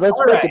 Yeah, but let's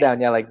break it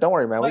down. Yeah, like don't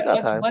worry, man. We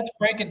got time. Let's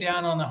break it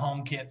down on the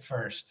home kit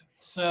first.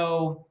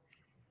 So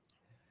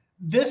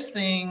this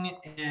thing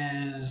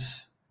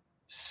is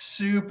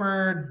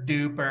super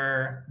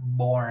duper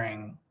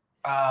boring.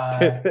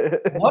 What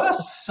a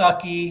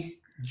sucky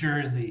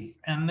jersey.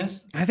 And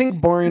this, I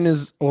think boring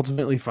is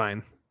ultimately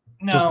fine.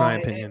 No, just my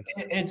opinion.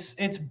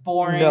 It's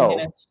boring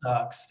and it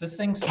sucks. This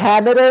thing sucks.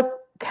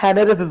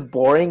 Canada's is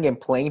boring and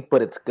plain,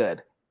 but it's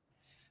good.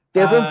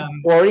 This one's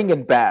boring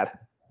and bad.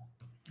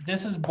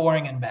 This is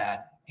boring and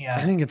bad. Yeah,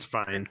 I think it's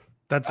fine.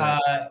 That's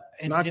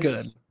it's not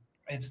good.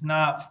 It's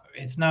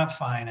not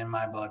fine in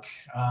my book.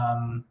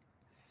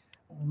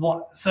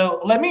 So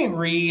let me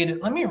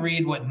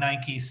read what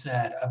Nike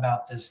said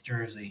about this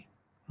jersey.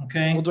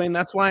 Okay. Well, Dwayne,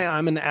 that's why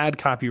I'm an ad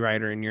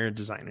copywriter and you're a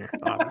designer,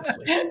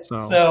 obviously.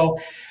 So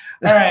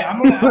all right,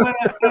 I'm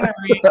gonna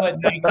read what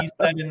Nike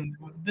said, and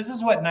this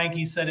is what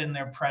Nike said in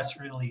their press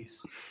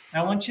release.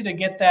 And I want you to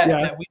get that.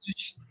 Yeah. That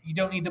you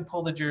don't need to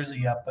pull the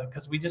jersey up,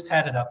 because we just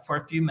had it up for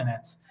a few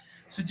minutes.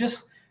 So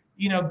just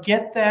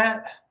get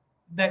that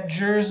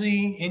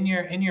jersey in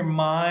your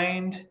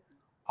mind,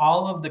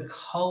 all of the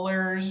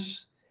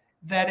colors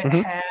that it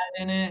had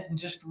in it, and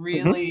just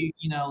really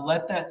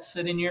let that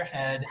sit in your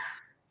head.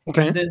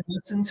 Okay. And then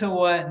listen to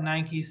what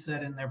Nike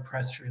said in their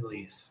press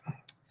release.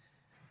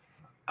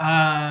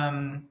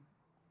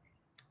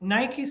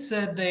 Nike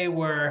said they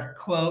were,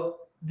 quote,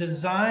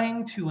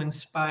 designed to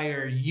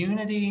inspire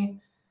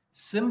unity,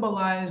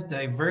 symbolize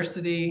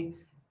diversity,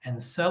 and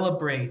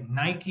celebrate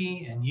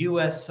Nike and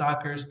U.S.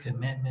 soccer's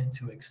commitment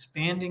to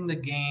expanding the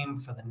game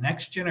for the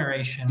next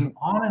generation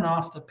on and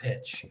off the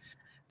pitch.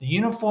 The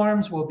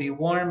uniforms will be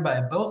worn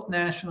by both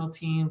national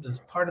teams as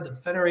part of the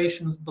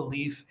Federation's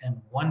belief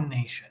in one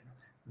nation,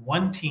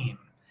 one team.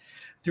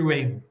 Through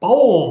a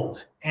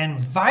bold and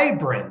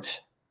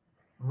vibrant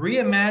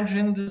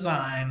reimagined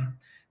design,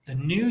 the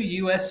new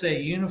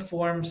USA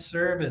uniforms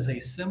serve as a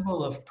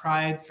symbol of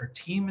pride for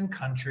team and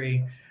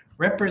country,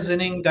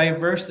 representing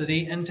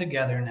diversity and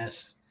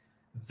togetherness,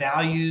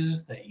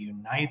 values that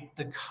unite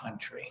the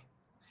country.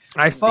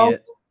 I see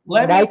it.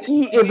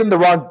 Nike is in the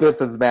wrong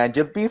business, man.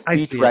 Just be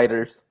speech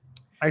writers.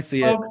 I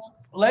see folks,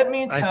 it. Let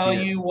me tell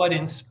you what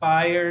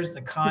inspires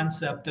the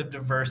concept of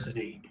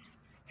diversity.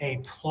 A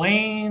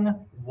plain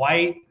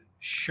white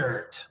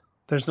shirt.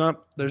 There's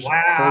wow.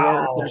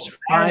 There's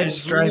 5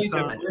 stripes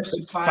on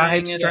it.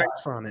 5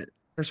 stripes on it.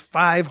 There's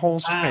 5 whole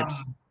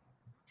stripes.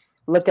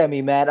 Look at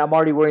me, man. I'm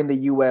already wearing the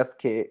US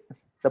kit,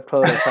 the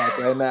prototype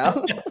right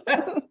now.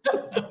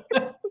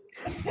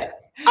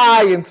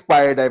 I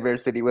inspire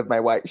diversity with my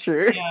white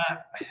shirt. Yeah.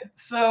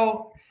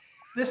 So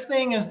this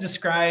thing is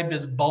described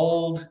as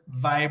bold,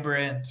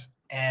 vibrant,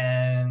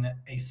 and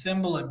a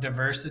symbol of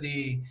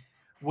diversity,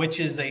 which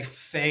is a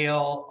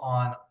fail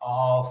on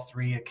all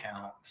 3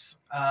 accounts.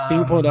 Can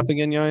you pull it up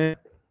again, Yaya?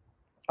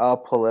 I'll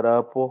pull it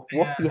up. We'll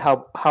see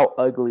how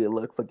ugly it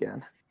looks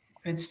again.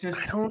 It's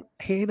just, I don't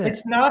hate it.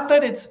 It's not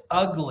that it's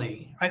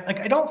ugly.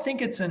 I don't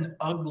think it's an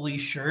ugly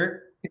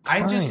shirt.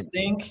 I just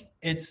think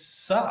it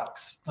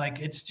sucks. Like,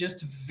 it's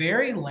just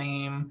very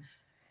lame.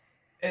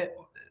 It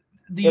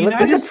looks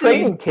like a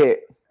training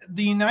kit.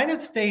 The United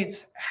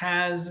States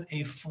has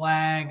a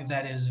flag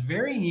that is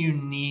very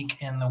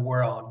unique in the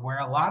world, where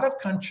a lot of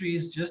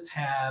countries just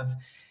have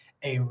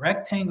a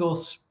rectangle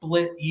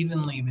split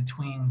evenly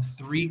between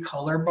 3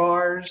 color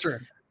bars. Sure.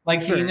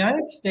 The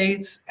United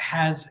States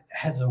has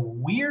a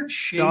weird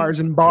shape. Stars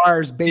and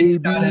bars, baby.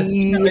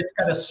 It's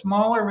got a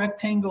smaller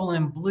rectangle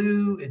in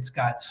blue. It's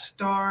got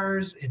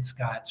stars. It's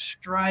got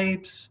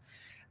stripes.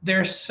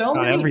 There's so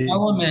many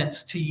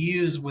elements to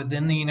use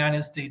within the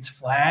United States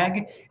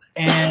flag.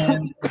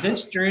 And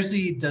this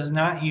jersey does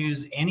not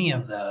use any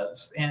of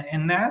those.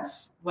 And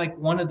that's like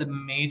one of the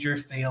major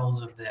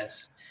fails of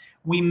this.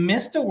 We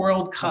missed a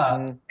World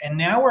Cup, and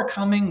now we're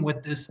coming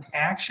with this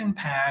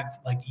action-packed,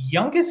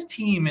 youngest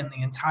team in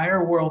the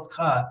entire World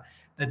Cup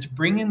that's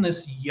bringing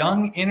this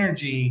young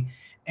energy,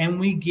 and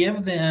we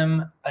give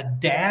them a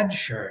dad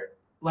shirt.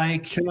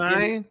 Can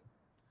I?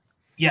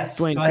 Yes.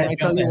 Dwayne, can I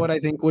tell you what I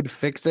think would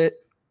fix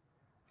it?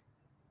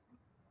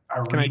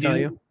 Can I tell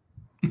you?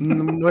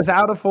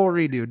 Without a full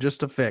redo,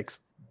 just a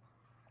fix.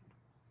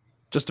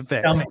 Just a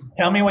fix.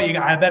 Tell me what you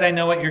got. I bet I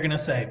know what you're going to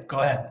say. Go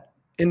ahead.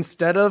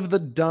 Instead of the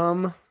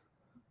dumb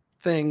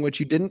thing, which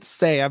you didn't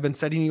say, I've been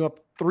setting you up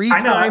 3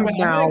 times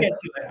now.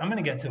 I'm going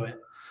to get to it.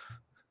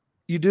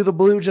 You do the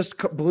blue, just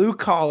blue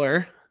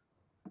collar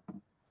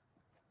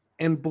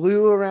and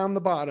blue around the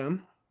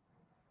bottom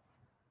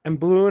and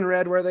blue and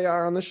red where they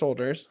are on the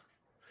shoulders.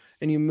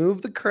 And you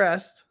move the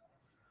crest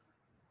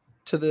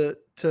to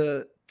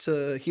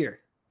here,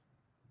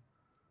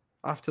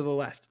 off to the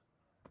left.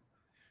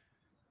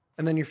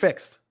 And then you're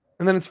fixed.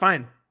 And then it's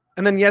fine.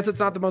 And then, yes, it's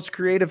not the most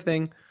creative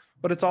thing,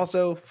 but it's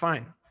also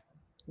fine.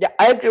 Yeah,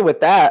 I agree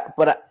with that.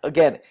 But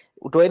again,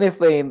 Dwayne is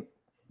saying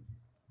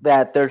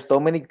that there's so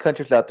many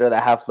countries out there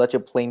that have such a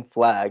plain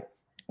flag.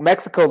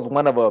 Mexico is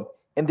one of them.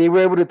 And they were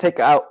able to take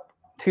out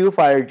 2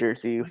 fire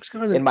jerseys,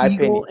 in my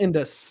opinion. And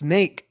a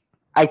snake.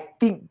 I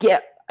think,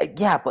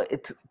 yeah,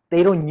 but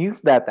they don't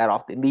use that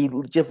often. They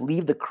just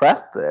leave the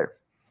crest there.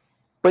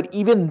 But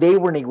even they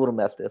weren't able to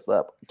mess this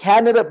up.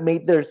 Canada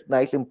made theirs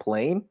nice and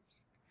plain.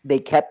 They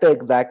kept the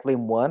exact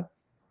same one,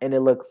 and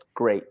it looks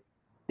great.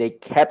 They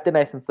kept it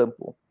nice and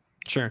simple.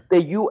 Sure.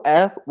 The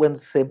U.S. went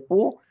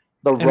simple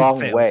the wrong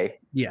way.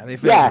 Yeah, they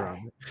failed the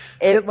wrong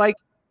way.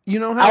 You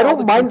know how I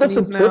don't mind the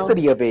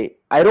simplicity of it.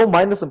 I don't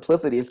mind the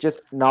simplicity. It's just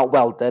not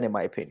well done, in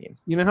my opinion.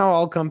 You know how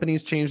all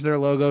companies change their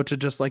logo to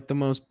just the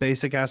most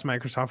basic ass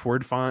Microsoft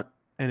Word font,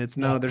 and there's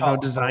no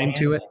design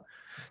to it.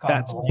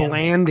 That's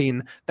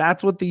blanding.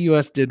 That's what the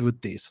U.S. did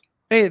with these.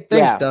 Hey,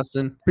 thanks,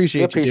 Dustin.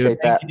 Appreciate you, dude.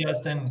 Thank you,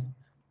 Dustin.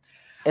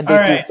 And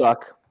they do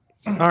suck.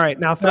 All right,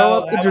 now throw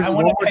up the jersey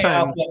one more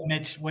time.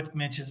 What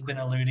Mitch has been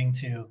alluding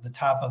to, the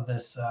top of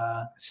this.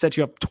 Set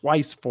you up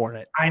twice for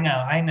it. I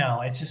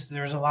know. It's just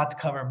there's a lot to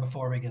cover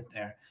before we get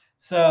there.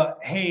 So,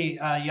 hey,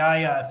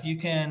 Yaya, if you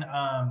can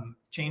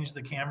change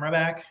the camera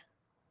back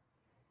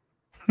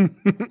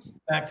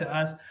to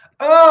us.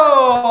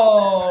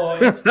 Oh,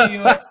 it's the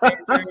USA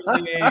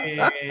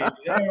jersey.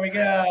 There we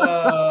go.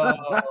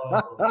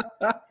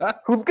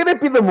 Who's gonna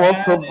be the most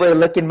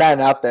cosplay-looking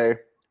man out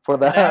there for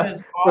the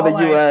US?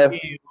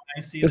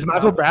 Is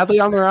Michael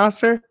Bradley on the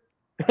roster?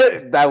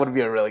 That would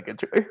be a really good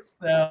choice.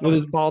 So, with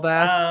his bald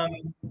ass.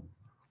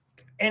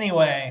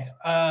 Anyway,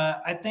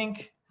 I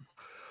think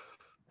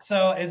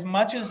so. As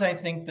much as I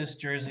think this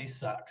jersey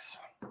sucks,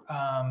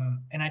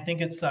 and I think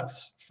it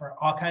sucks for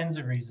all kinds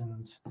of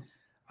reasons.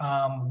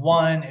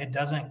 One, it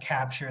doesn't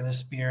capture the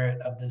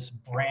spirit of this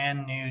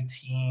brand new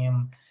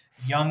team,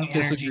 young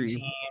energy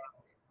team.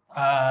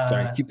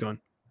 Sorry, keep going.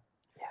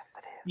 Yes,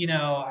 it is.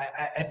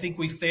 I think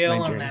we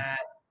fail on that.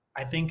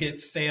 I think it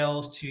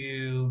fails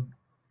to,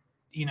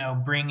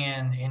 bring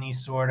in any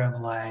sort of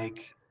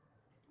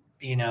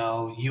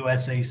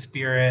USA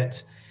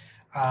spirit.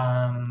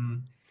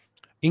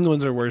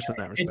 England's are worse in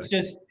that respect.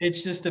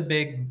 It's just a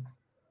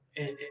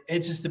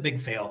big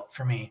fail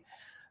for me.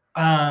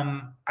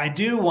 I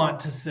do want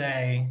to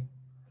say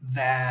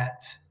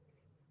that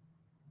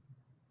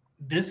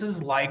this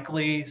is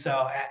likely.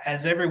 So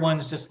as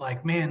everyone's just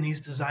like, man,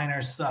 these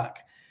designers suck.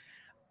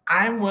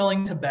 I'm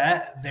willing to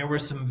bet there were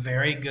some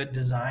very good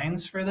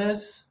designs for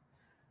this.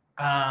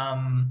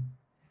 But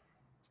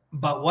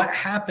what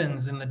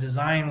happens in the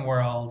design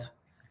world?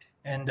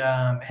 And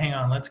hang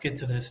on, let's get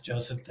to this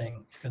Joseph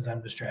thing because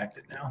I'm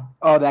distracted now.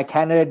 Oh, that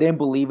Canada didn't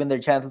believe in their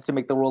chances to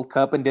make the World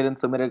Cup and didn't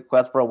submit a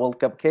request for a World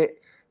Cup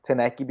kit to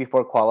Nike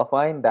before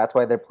qualifying. That's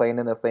why they're playing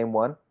in the same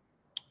one.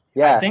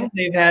 Yeah, I think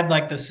they've had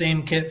like the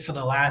same kit for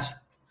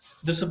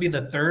this will be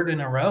the third in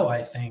a row,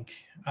 I think.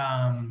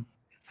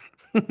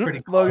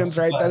 Pretty close, Logan's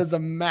right. That is a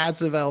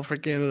massive L for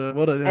Canada.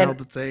 What an L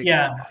to take.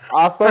 Yeah.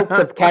 Also,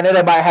 because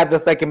Canada might have the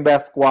second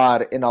best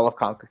squad in all of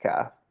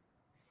CONCACAF,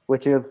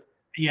 which is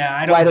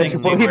why don't you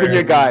believe in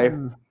your guys?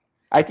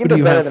 I think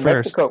they're better than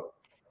Mexico.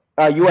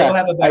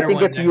 U.S. I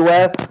think it's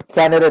U.S.,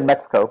 Canada, and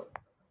Mexico.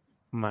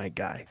 My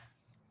guy.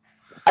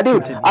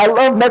 I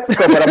love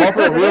Mexico, but I'm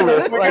also a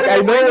realist. Like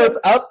I know what's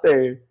out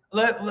there.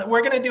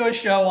 We're gonna do a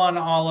show on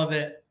all of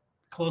it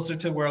closer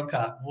to World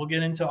Cup. We'll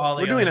get into all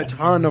the. We're doing a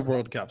ton of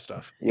World Cup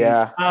stuff.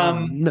 Yeah.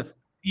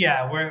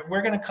 Yeah,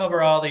 we're gonna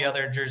cover all the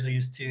other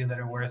jerseys too that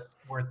are worth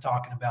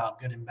talking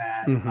about, good and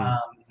bad.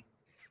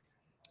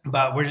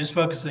 But we're just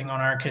focusing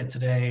on our kit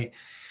today.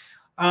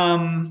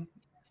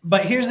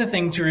 But here's the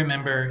thing to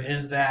remember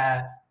is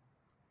that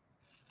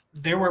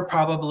there were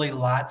probably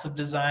lots of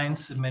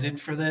designs submitted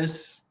for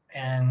this,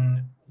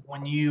 and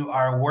when you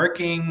are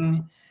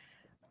working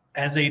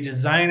as a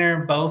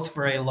designer, both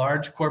for a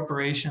large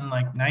corporation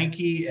like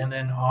Nike and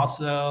then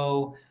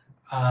also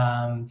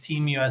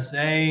Team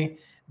USA,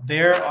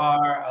 there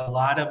are a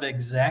lot of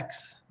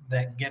execs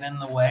that get in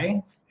the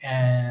way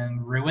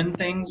and ruin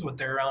things with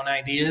their own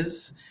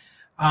ideas.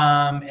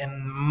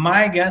 And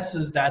my guess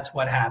is that's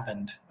what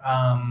happened.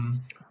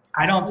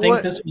 I don't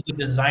think this was a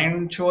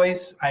design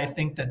choice. I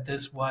think that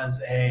this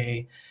was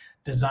a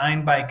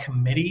design by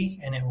committee,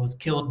 and it was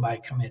killed by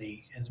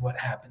committee is what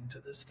happened to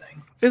this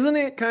thing. Isn't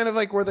it kind of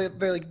like where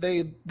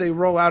they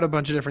roll out a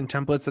bunch of different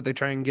templates that they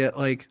try and get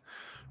like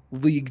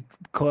league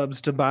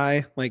clubs to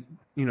buy, like,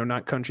 you know,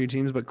 not country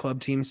teams but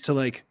club teams to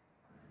like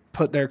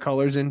put their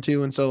colors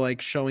into, and so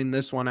like showing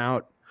this one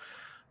out.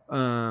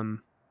 I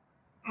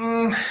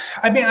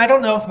mean, I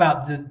don't know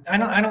about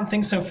I don't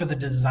think so for the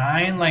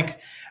design. Like,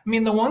 I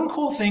mean, the one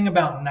cool thing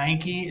about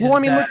Nike is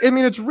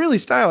it's really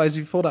stylized.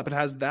 You fold up, it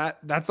has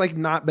that's like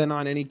not been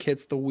on any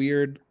kits. The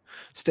weird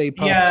Stay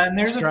Puft. Yeah, and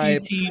there's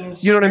stripe. a few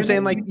teams. You know what I'm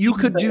saying? Like, you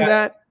could do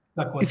that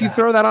if you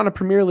throw that on a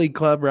Premier League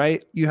club,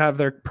 right? You have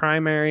their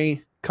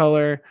primary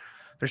color,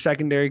 their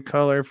secondary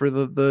color for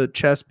the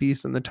chest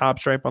piece, and the top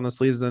stripe on the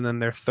sleeves, and then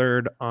their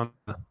third on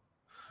the.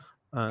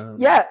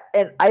 Yeah,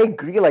 and I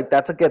agree. Like,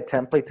 that's a good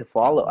template to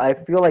follow. I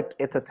feel like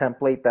it's a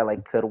template that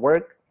like could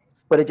work,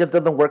 but it just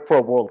doesn't work for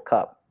a World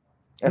Cup.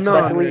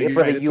 Especially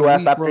for the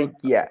U.S.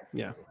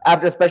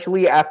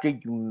 Especially after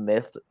you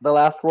missed the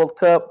last World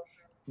Cup,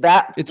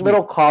 that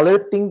little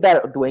collar thing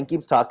that Dwayne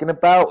keeps talking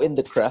about in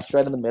the crest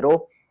right in the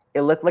middle,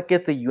 it looks like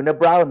it's a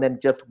unibrow and then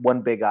just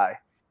one big eye.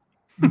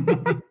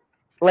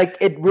 Like,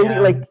 it really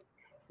like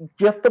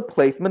just the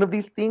placement of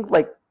these things.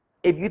 Like,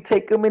 if you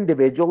take them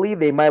individually,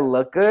 they might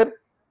look good,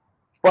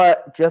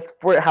 but just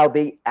for how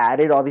they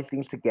added all these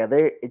things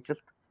together, it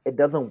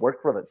doesn't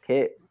work for the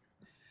kit.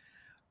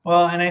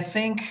 Well, and I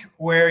think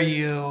where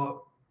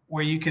you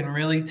can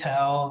really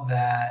tell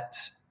that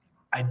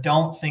I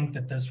don't think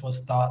that this was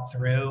thought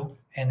through,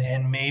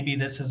 and maybe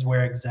this is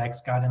where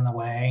execs got in the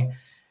way.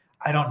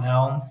 I don't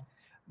know.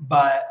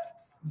 But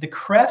the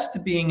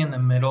crest being in the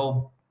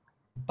middle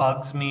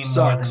bugs me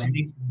more than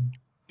anything.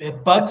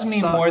 It bugs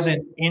me more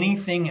than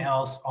anything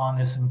else on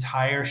this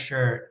entire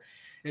shirt.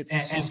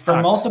 And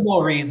for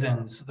multiple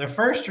reasons. The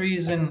first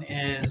reason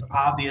is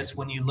obvious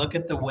when you look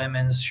at the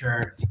women's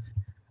shirt.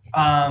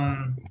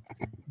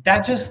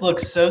 That just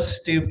looks so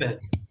stupid,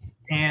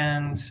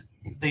 and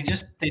they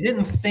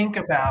didn't think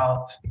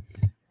about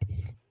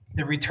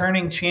the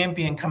returning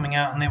champion coming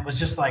out, and it was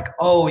just like,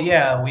 oh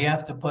yeah, we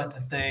have to put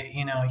that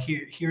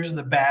here's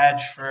the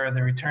badge for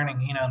the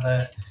returning,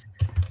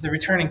 the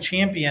returning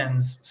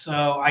champions.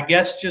 So I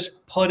guess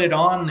just put it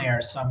on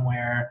there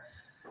somewhere.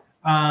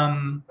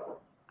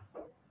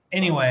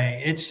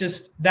 Anyway, it's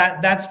just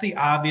that's the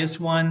obvious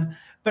one.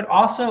 But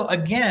also,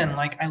 again,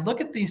 like, I look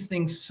at these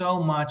things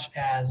so much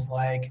as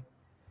like,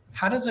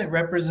 how does it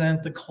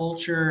represent the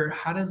culture?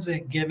 How does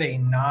it give a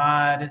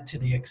nod to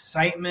the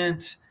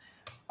excitement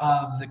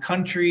of the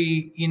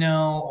country,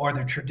 or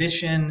the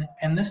tradition?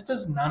 And this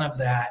does none of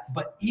that.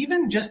 But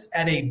even just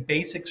at a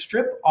basic,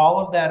 strip all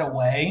of that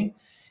away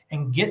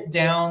and get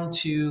down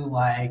to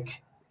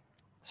like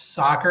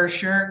soccer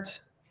shirt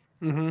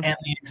and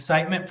the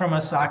excitement from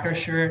a soccer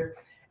shirt.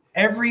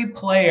 Every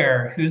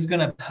player who's going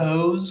to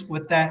pose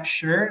with that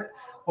shirt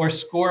or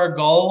score a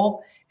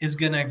goal is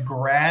going to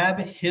grab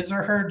his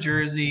or her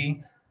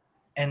jersey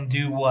and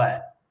do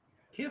what?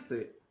 Kiss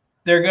it.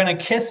 They're going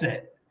to kiss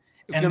it.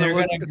 They're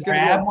going to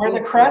grab where the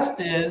crest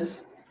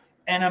is.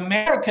 And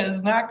America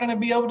is not going to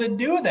be able to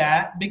do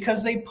that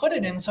because they put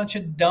it in such a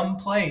dumb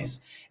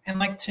place. And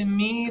like, to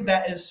me,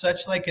 that is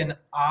such like an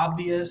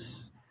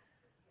obvious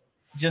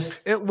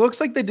just It looks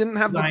like they didn't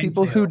have the design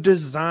people fail. who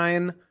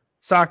design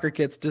soccer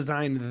kits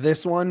design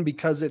this one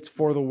because it's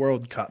for the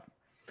World Cup.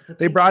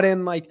 They brought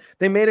in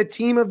they made a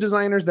team of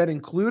designers that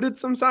included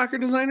some soccer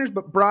designers,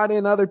 but brought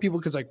in other people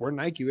because we're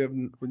Nike. We have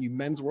when you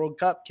men's World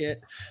Cup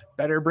kit,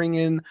 better bring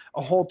in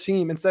a whole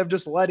team instead of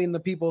just letting the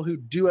people who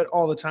do it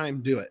all the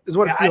time do it. Is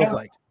what it feels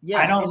like. Yeah,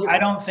 I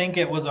don't think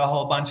it was a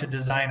whole bunch of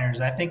designers.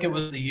 I think it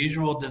was the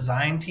usual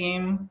design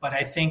team, but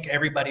I think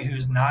everybody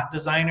who's not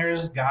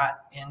designers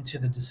got into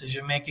the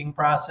decision-making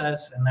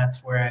process, and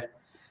that's where it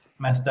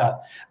messed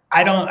up.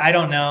 I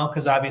don't know,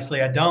 because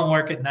obviously I don't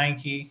work at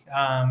Nike,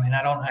 and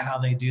I don't know how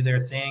they do their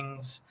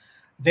things.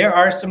 There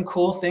are some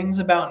cool things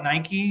about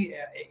Nike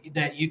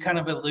that you kind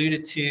of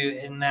alluded to,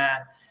 in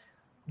that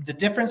the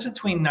difference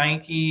between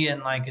Nike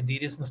and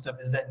Adidas and stuff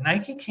is that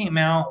Nike came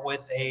out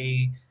with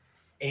a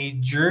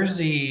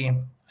jersey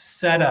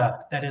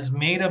setup that is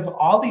made of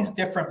all these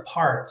different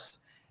parts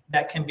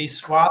that can be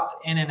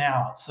swapped in and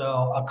out.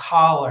 So a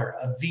collar,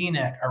 a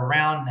V-neck, a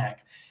round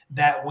neck,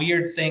 that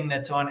weird thing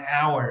that's on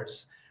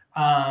ours,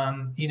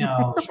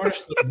 shorter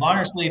sleeve,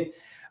 longer sleeve.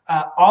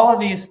 All of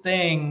these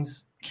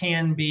things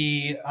can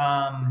be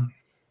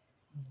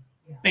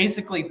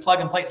basically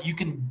plug and play. You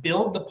can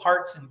build the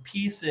parts and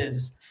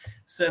pieces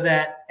so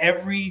that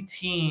every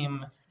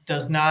team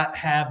does not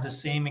have the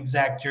same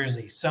exact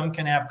jersey. Some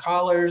can have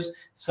collars,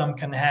 some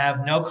can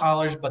have no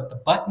collars but the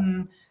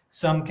button,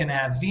 some can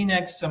have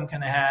V-necks, some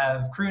can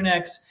have crew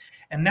necks.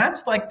 And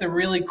that's the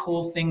really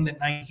cool thing that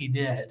Nike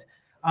did.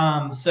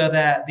 So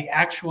that the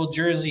actual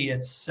jersey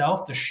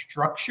itself, the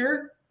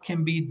structure,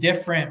 can be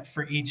different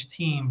for each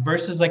team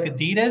versus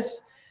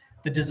Adidas.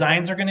 The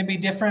designs are going to be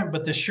different,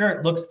 but the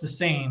shirt looks the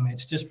same.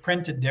 It's just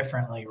printed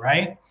differently,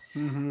 right?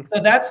 Mm-hmm.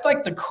 So that's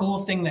the cool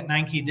thing that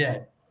Nike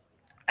did.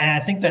 And I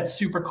think that's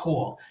super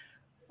cool.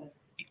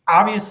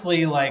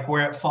 Obviously,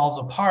 where it falls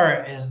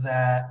apart is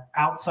that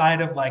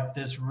outside of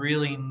this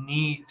really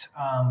neat,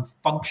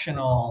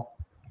 functional,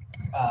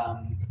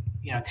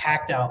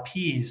 tactile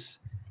piece,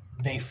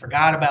 they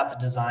forgot about the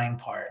design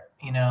part,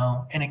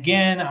 and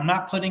again, I'm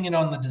not putting it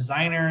on the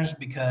designers,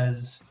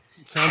 because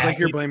it sounds like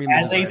you're blaming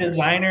as a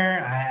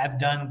designer, I have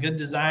done good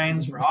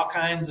designs for all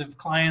kinds of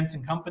clients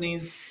and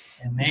companies,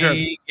 and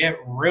they get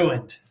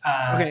ruined.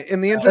 Okay, in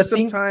the interest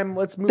of time,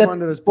 let's move on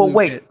to this blue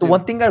kit. The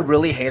one thing I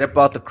really hate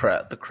about the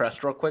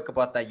crest real quick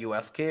about that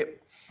US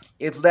kit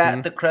is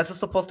that the crest is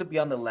supposed to be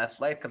on the left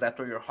side, because that's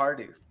where your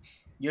heart is.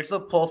 You're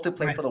supposed to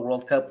play for the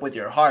World Cup with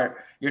your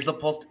heart. You're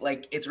supposed to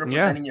it's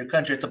representing your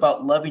country. It's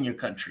about loving your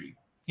country.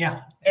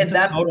 Yeah, it's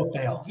a total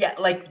fail. Yeah,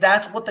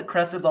 that's what the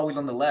crest is always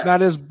on the left.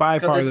 That is by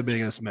far the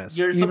biggest miss.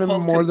 Even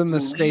more than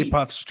the Stay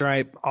Puft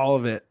stripe, all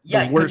of it.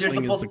 Yeah, the worst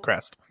thing is the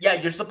crest. Yeah,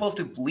 you're supposed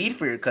to bleed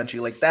for your country.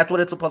 That's what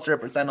it's supposed to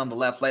represent on the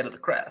left side of the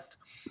crest.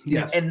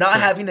 Yes, and not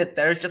having it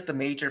there is just a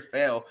major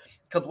fail.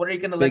 Because what are you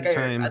going to look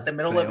at the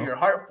middle of your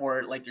heart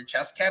for? Your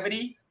chest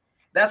cavity?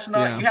 That's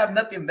not. You have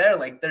nothing there.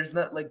 There's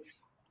not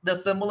the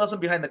symbolism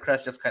behind the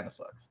crest just kind of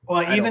sucks.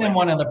 Well, even in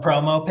one of the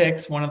promo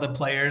pics, one of the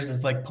players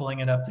is pulling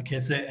it up to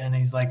kiss it, and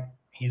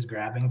he's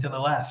grabbing to the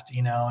left,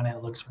 and it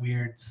looks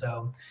weird.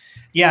 So,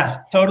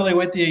 yeah, totally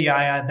with you,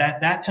 Yaya.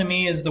 That to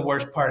me is the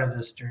worst part of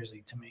this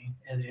jersey. To me,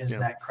 is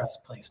that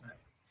crest placement.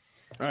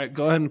 All right,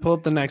 go ahead and pull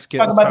up the next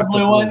kit. Talk about the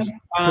blue one,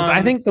 because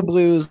I think the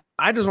blues.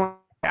 I just want.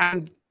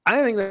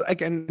 I think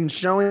that in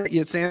showing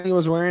that Sammy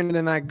was wearing it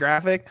in that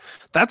graphic,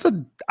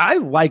 I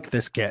like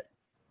this kit.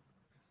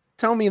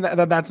 Tell me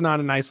that's not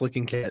a nice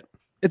looking kit.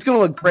 It's going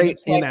to look great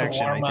in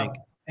action, I think.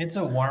 It's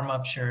a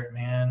warm-up shirt,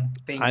 man.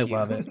 I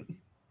love it.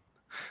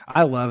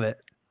 I love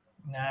it.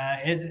 Nah,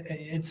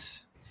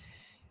 it's.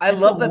 I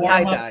love the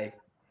tie-dye.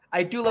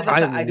 I do love the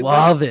tie-dye. I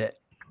love it.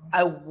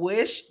 I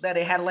wish that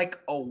it had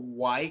a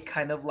white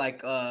kind of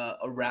a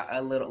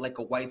little a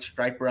white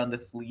stripe around the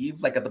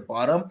sleeves, at the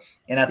bottom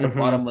and at the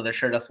bottom of the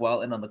shirt as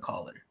well, and on the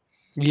collar.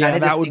 Yeah,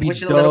 that would be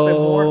dope. A little bit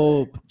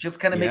more, just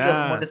kind of make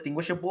it more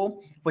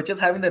distinguishable. But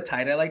just having the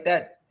tie-dye like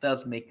that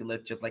does make it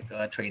look just like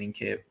a training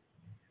kit.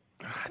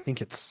 I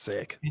think it's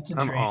sick. It's a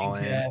training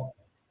kit,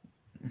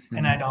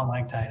 and I don't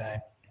like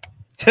tie-dye.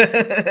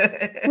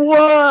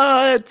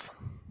 What?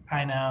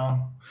 I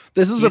know.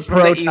 This is a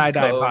pro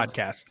tie-dye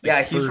podcast.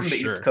 Yeah, he's from the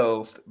East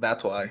Coast.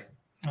 That's why.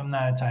 I'm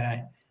not a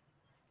tie-dye.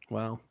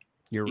 Well,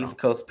 you're East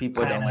Coast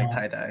people don't like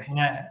tie-dye.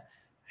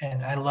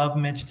 And I love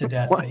Mitch to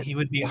death, but he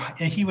would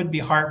be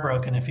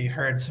heartbroken if he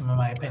heard some of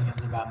my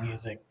opinions about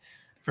music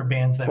for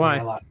bands that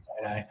wear a lot of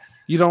tie-dye.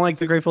 You don't like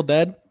the Grateful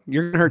Dead?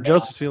 You're gonna hurt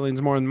Joseph's feelings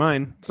more than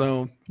mine.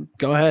 So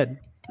go ahead.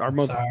 Our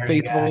most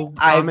faithful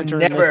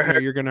commenter and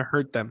listener, you're gonna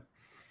hurt them.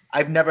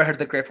 I've never heard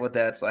the Grateful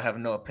Dead, so I have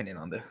no opinion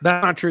on this.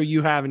 That's not true.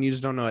 You have, and you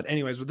just don't know it.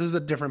 Anyways, but this is a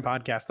different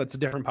podcast. That's a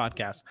different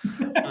podcast.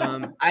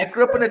 I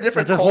grew up in a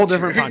different. It's a whole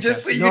different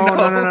podcast. So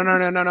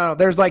No.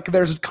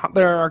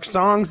 There are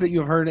songs that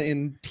you've heard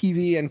in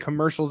TV and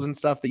commercials and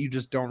stuff that you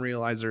just don't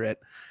realize are it.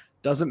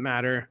 Doesn't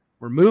matter.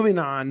 We're moving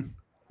on.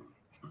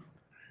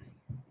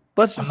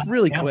 Let's just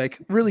really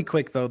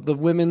quick though. The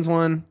women's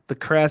one, the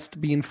crest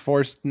being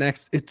forced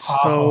next. It's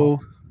so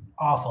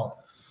awful.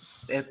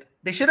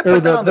 They should have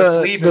put that on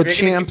the sleeve. The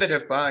champs. They're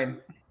fine.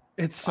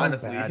 It's so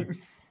honestly. bad.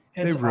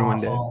 It's They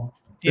ruined awful.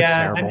 it.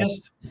 Yeah,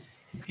 It's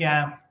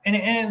terrible.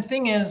 And the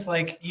thing is,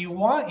 like, you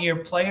want your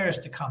players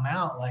to come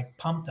out like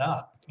pumped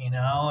up,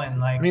 and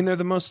like, I mean, they're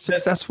the most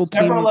successful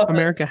team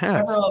America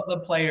has. Several of the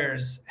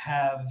players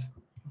have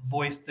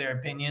voiced their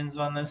opinions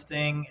on this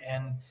thing,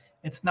 and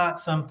it's not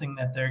something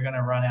that they're going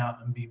to run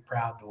out and be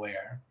proud to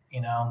wear.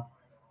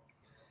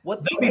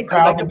 What They'll thing be I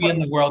proud like to be in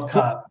the World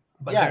Cup,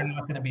 but Yeah. they're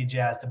not going to be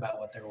jazzed about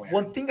what they're wearing.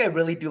 One thing I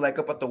really do like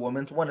about the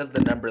women's one is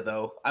the number,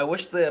 though. I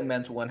wish the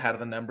men's one had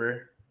the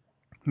number.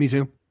 Me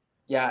too.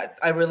 Yeah,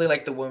 I really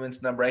like the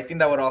women's number. I think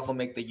that would also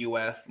make the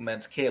U.S.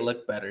 men's kit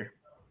look better.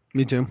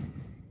 Me too.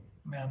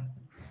 Yeah.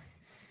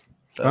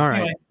 So, All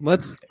right,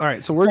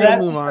 anyway. So we're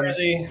gonna move on.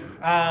 Jersey.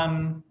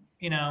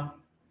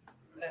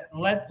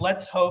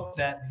 Let's hope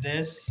that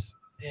this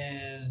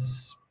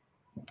is.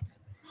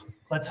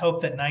 Let's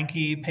hope that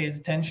Nike pays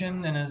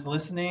attention and is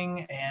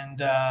listening. And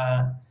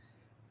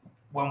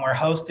when we're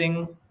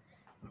hosting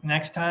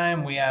next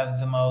time, we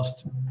have the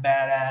most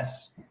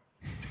badass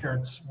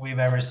shirts we've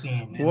ever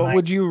seen. What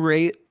would you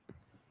rate?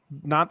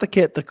 Not the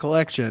kit, the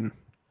collection,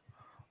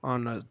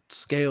 on a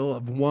scale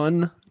of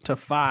 1 to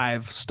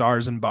 5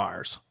 stars and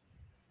bars.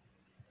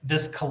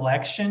 This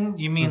collection?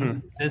 You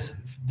mean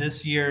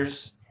this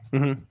year's?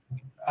 That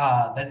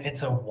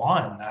it's a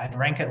 1. I'd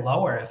rank it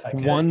lower if I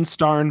could. 1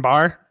 star and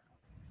bar.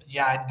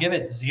 Yeah, I'd give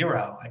it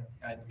 0.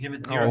 I'd give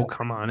it 0. Oh,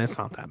 come on. It's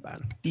not that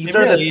bad. These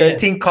are the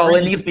 13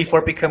 colonies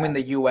before becoming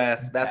the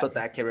U.S. That's what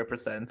that kit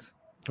represents.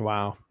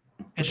 Wow.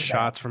 It's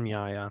Shots from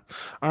Yaya.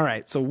 All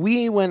right. So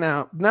we went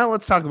out. Now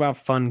let's talk about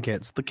fun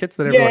kits. The kits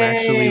that everyone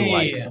actually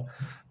likes.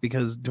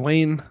 Because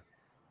Dwayne.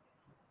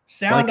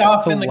 Sound likes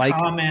off to in the like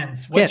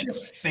comments. What's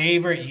kits. your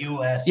favorite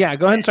U.S.? Yeah,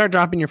 go ahead and start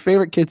dropping your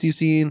favorite kits you've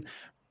seen.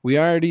 We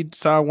already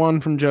saw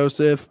one from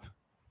Joseph.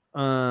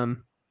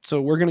 So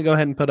we're going to go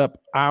ahead and put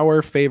up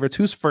our favorites.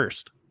 Who's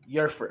first?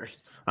 You're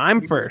first. I'm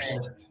first.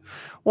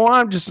 Well,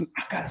 I've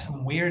got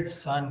some weird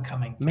sun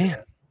coming through.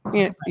 Man,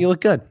 yeah, you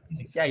look good.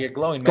 Yeah, you're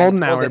glowing, man.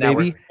 Golden hour,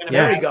 baby.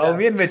 There we go.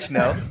 Me and Mitch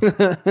know.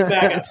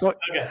 That's what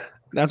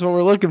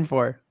we're looking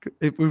for.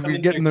 If we're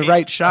getting the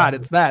right shot,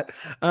 it's that.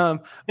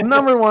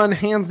 Number one,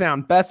 hands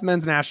down, best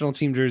men's national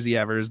team jersey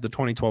ever is the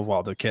 2012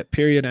 Waldo kit.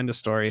 Period. End of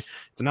story.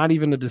 It's not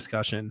even a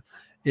discussion.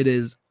 It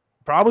is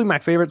probably my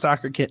favorite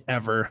soccer kit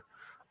ever.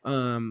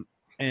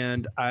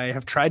 And I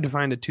have tried to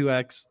find a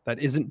 2X that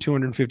isn't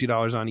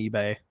 $250 on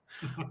eBay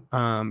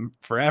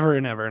forever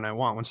and ever. And I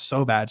want one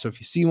so bad. So if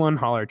you see one,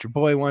 holler at your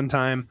boy one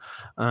time.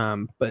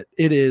 But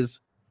it is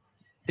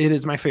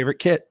my favorite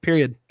kit,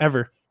 period,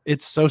 ever.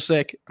 It's so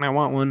sick. And I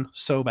want one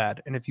so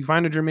bad. And if you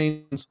find a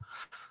Jermaine's,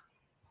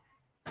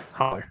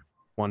 holler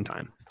one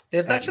time.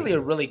 There's actually a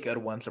really good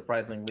one,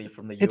 surprisingly,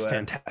 from the U.S. It's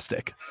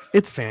fantastic.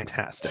 It's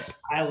fantastic.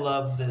 I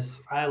love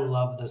this. I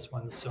love this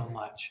one so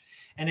much.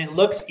 And it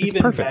looks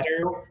even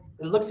better.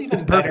 It looks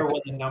even better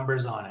with the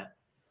numbers on it.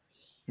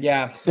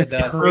 Yeah, it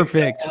does.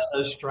 Perfect.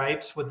 Those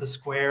stripes with the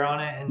square on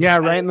it. And yeah,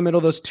 right in the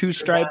middle, those two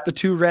stripes, the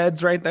two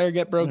reds right there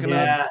get broken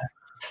up.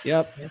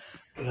 Yep. It's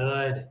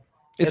good.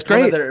 It's great.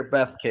 One of their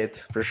best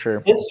kits for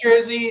sure. This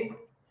jersey,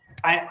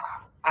 I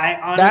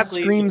honestly, that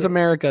screams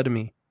America to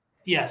me.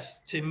 Yes,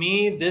 to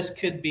me, this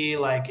could be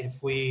like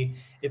if we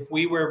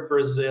were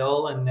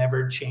Brazil and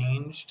never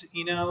changed,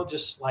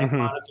 just like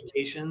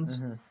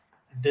modifications.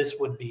 This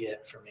would be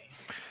it for me.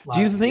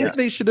 Do you think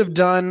they should have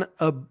done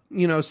a,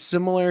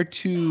 similar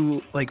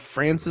to like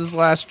France's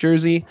last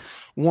jersey,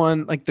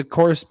 one like the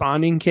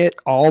corresponding kit,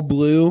 all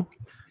blue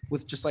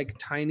with just like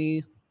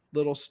tiny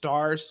little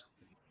stars?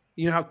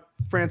 You know how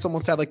France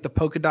almost had like the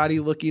polka dotty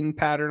looking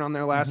pattern on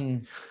their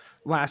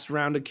last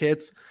round of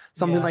kits,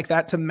 something like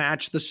that to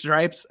match the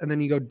stripes, and then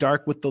you go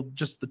dark with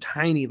just the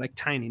tiny,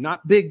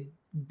 not big,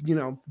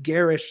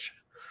 garish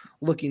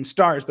looking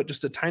stars, but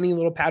just a tiny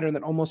little pattern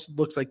that almost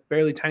looks like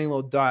barely tiny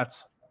little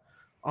dots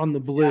on the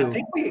blue. Yeah, I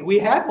think we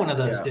had one of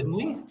those, didn't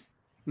we?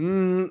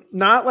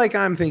 Not like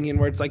I'm thinking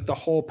where it's like the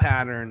whole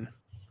pattern.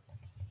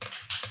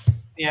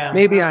 Yeah.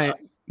 Maybe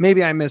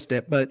I missed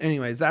it, but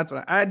anyways, that's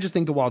what I just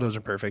think the Waldos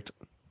are perfect.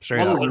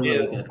 Straight up.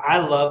 I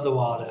love the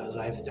Waldos.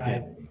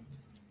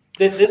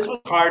 This was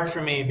hard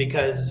for me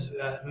because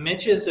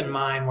Mitch's and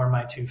mine were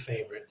my two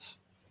favorites.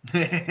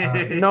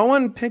 No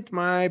one picked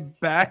my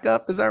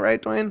backup. Is that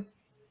right, Dwayne?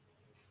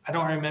 I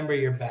don't remember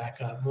your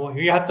backup. Well,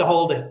 you have to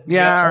hold it.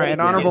 Yeah, all right.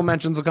 Honorable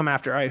mentions will come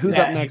after. All right, who's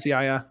up next,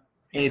 Yaya?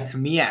 It's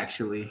me,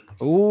 actually.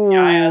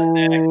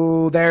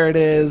 Ooh, there it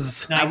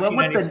is.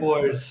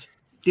 1994s.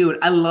 Dude,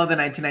 I love the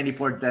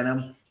 1994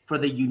 denim for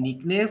the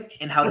uniqueness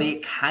and how they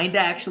kind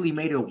of actually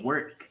made it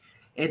work.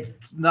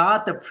 It's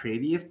not the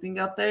prettiest thing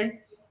out there,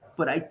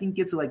 but I think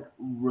it's like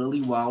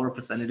really well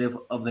representative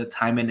of the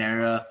time and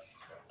era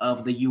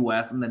of the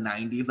U.S. in the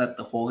 90s, like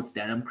the whole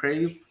denim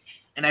craze.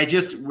 And I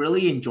just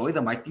really enjoy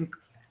them. I think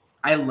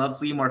I love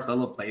seeing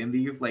Marcelo play in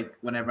these. Like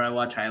whenever I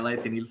watch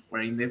highlights and he's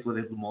wearing this with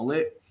his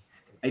mullet,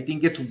 I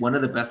think it's one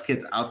of the best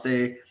kits out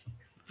there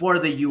for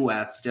the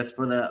U.S. just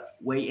for the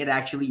way it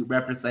actually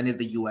represented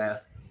the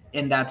U.S.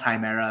 in that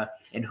time era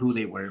and who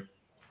they were.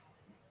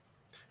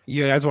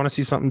 You guys want to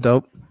see something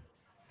dope?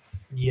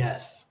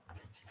 Yes.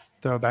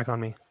 Throw it back on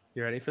me.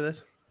 You ready for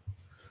this?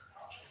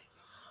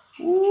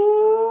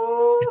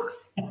 Ooh.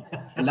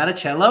 Is that a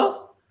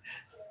cello?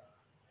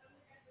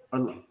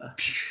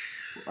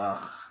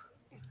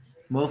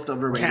 Most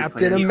overrated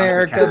Captain player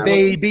America, in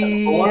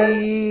baby.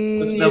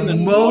 CONCACAF. The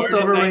most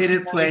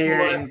overrated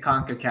player in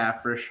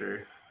CONCACAF for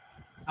sure.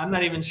 I'm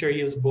not even sure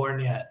he was born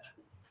yet.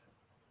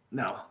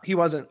 No, He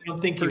wasn't. I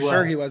don't think For he was.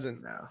 sure he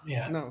wasn't. no.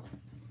 Yeah. No.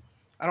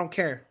 I don't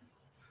care.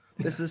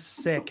 This is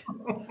sick.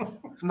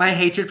 My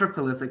hatred for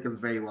Pulisic is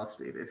very well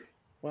stated.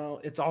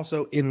 Well, it's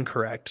also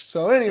incorrect.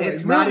 So, anyways,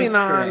 It's not moving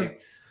on.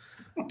 incorrect.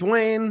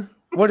 Dwayne,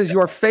 what is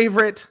your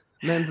favorite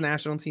men's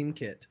national team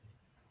kit?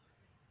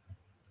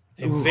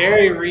 A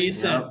very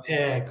recent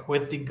pick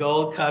with the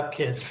Gold Cup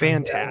kits.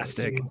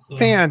 Fantastic.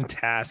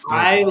 Fantastic.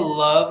 I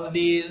love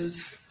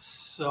these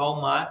so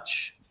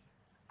much.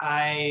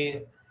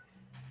 They're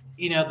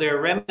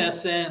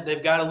reminiscent.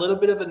 They've got a little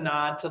bit of a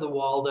nod to the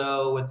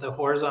Waldo with the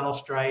horizontal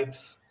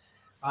stripes,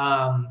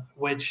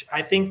 which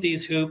I think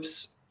these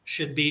hoops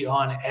should be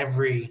on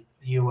every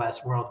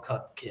U.S. World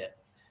Cup kit.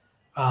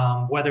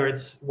 Whether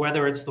it's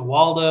the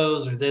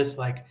Waldos or this,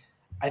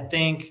 I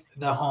think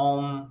the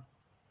home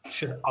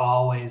should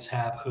always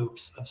have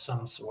hoops of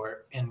some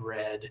sort in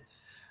red.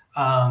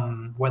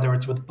 Whether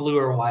it's with blue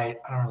or white,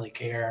 I don't really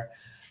care.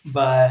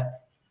 But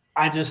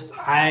as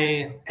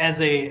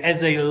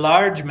a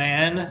large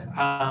man,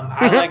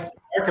 I like the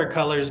darker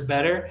colors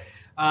better.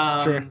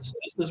 Sure. So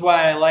this is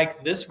why I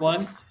like this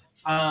one.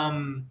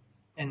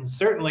 And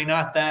certainly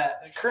not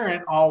that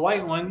current all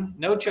white one.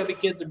 No chubby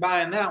kids are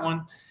buying that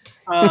one.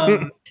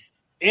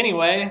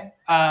 Anyway,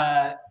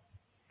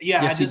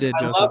 Yes,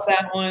 I love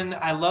that one.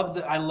 I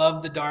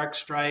love the dark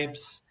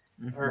stripes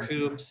or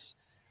hoops.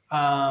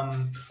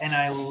 And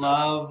I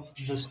love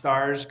the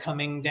stars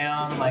coming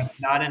down,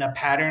 not in a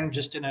pattern,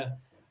 just in a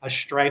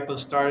stripe of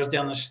stars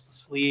down the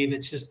sleeve.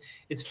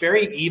 It's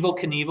very Evel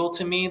Knievel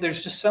to me.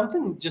 There's just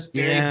something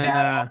very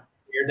bad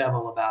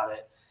Daredevil about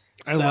it.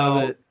 I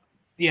love it.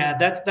 Yeah,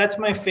 that's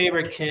my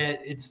favorite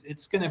kit.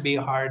 It's going to be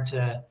hard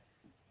to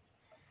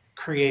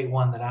create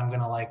one that I'm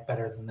going to like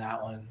better than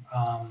that one.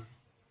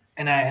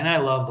 And I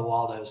love the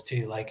Waldos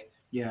too.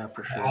 Yeah,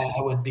 for sure.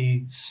 I would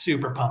be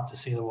super pumped to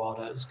see the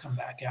Waldos come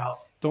back out.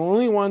 The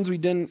only ones we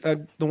didn't,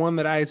 the one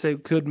that I say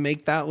could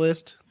make that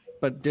list,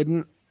 but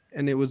didn't,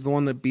 and it was the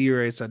one that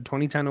B-Ray said,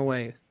 2010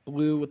 away,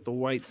 blue with the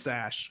white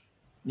sash.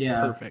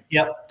 Yeah. Perfect.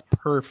 Yep.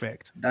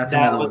 Perfect.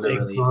 That was a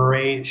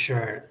great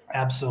shirt.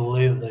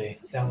 Absolutely.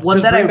 That was one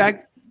that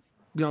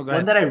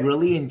I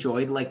really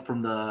enjoyed,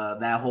 from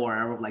that whole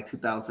era of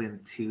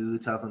 2002,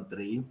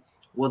 2003,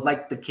 was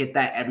the kit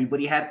that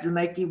everybody had through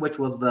Nike, which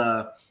was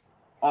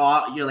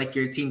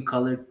your team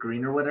colored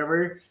green or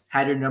whatever,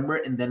 had your number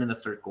and then in a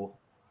circle.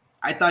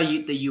 I thought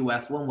the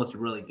US one was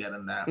really good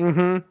in that.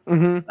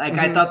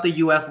 I thought the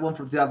US one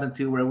from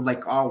 2002 where it was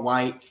all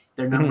white,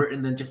 their number,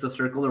 and then just a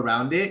circle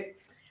around it.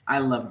 I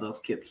love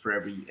those kits for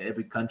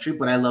every country,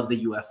 but I love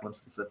the US one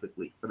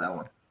specifically for that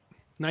one.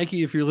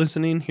 Nike, if you're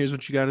listening, here's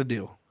what you got to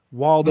do.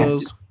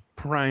 Waldo's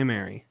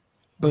primary.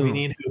 Boom. We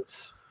need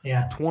hoops.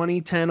 Yeah.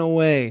 2010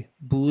 away,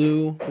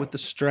 blue with the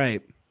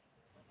stripe.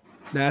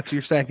 That's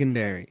your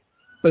secondary.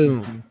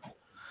 Boom. And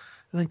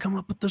then come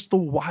up with just the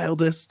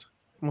wildest,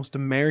 most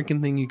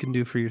American thing you can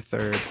do for your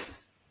third.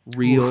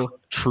 Real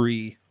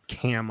tree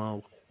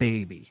camo,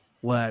 baby.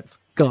 Let's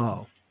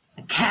go.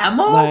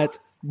 Camo?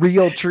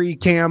 Real tree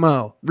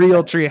camo.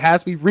 Real tree. It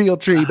has to be real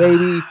tree,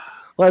 baby.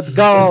 Let's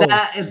go.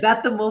 Is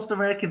that the most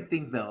American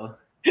thing, though?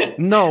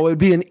 No, it would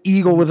be an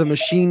eagle with a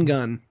machine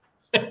gun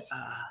and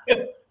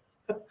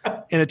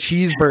a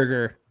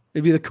cheeseburger.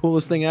 It'd be the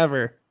coolest thing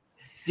ever.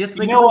 Just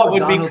you know what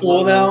would be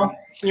cool, though?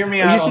 Hear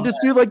me out. You should just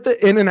do the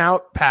in and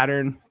out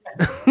pattern.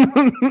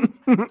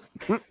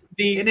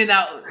 The in and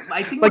out,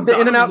 I think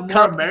the in and out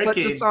cup, American. but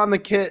just on the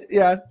kit.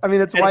 Yeah, I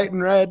mean it's white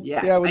and red.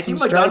 Yeah, with some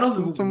stripes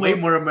and some way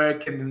more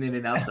American than In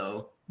and Out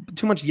though.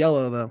 Too much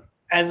yellow though.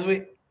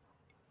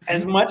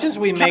 As much as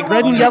we make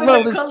red and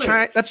yellow,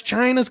 that's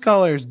China's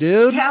colors,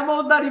 dude.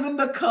 Camo's not even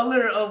the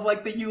color of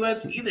the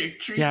U.S. either.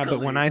 Tree colors. But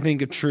when I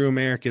think of true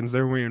Americans,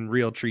 they're wearing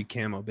real tree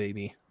camo,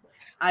 baby.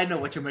 I know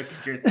what your American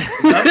shirt is.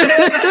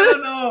 I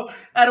don't know.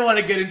 I don't want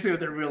to get into it.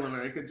 They're real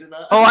Americans or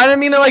not. Oh, I didn't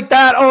mean it like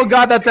that. Oh,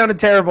 God, that sounded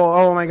terrible.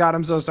 Oh, my God.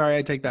 I'm so sorry.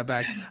 I take that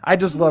back. I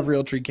just love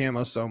real tree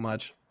camo so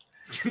much.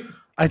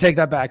 I take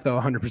that back, though,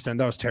 100%.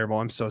 That was terrible.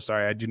 I'm so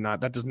sorry. I do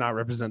not. That does not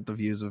represent the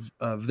views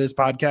of this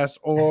podcast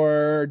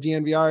or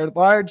DNVR at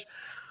large.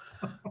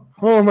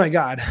 Oh, my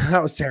God.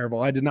 That was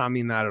terrible. I did not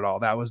mean that at all.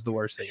 That was the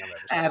worst thing I've ever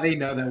said. They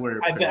know that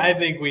we're. I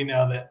think we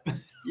know that.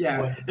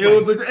 Yeah,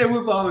 it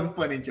was all in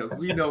funny jokes.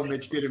 We know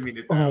Mitch didn't mean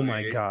it. Oh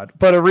my God!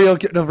 But a real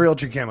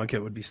tree camo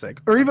kit would be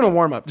sick, or even a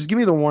warm up. Just give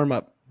me the warm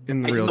up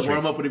in the real tree. The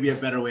warm up would be a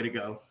better way to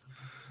go.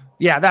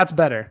 Yeah, that's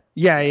better.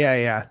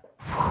 Yeah.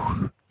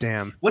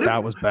 Damn,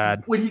 that was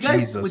bad. Would you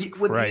guys? Jesus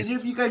would Christ. any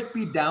of you guys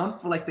be down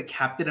for the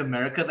Captain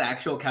America, the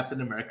actual Captain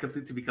America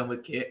suit to become a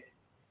kit?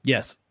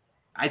 Yes.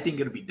 I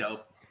think it'd be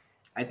dope.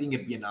 I think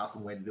it'd be an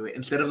awesome way to do it.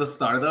 Instead of the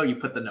star, though, you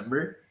put the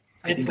number.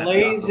 It's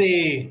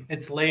lazy. Awesome.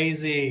 It's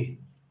lazy.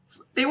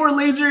 They were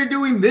lazier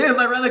doing this.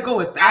 I'd rather go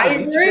with that. I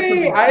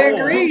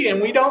agree,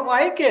 and we don't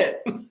like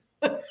it.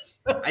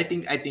 I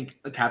think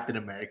Captain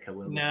America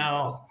will.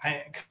 No,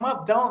 come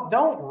up.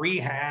 Don't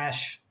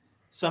rehash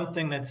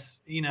something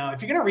that's,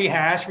 if you're gonna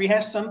rehash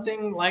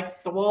something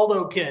like the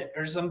Waldo kit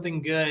or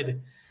something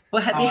good.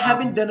 But they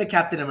haven't done a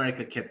Captain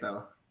America kit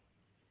though.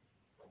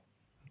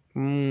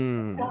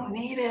 Don't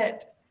need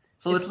it.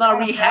 So it's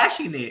not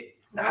rehashing it.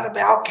 Not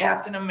about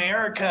Captain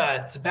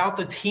America. It's about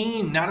the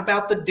team, not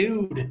about the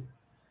dude.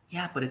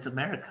 Yeah, but it's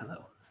America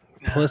though.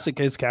 Pulisic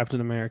is Captain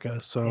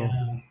America, so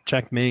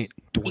checkmate.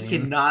 Dwayne. He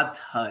cannot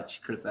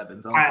touch Chris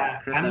Evans.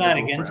 I'm not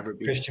against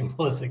Christian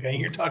Pulisic.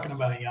 You're talking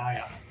about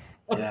Yaya.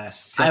 Yeah,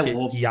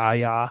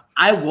 Yaya.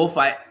 I will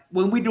fight.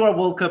 When we do our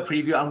World Cup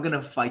preview, I'm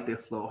gonna fight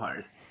this so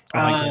hard.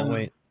 I can't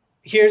wait.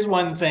 Here's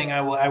one thing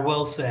I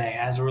will say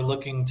as we're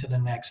looking to the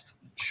next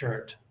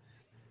shirt.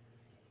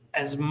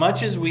 As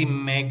much as we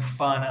make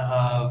fun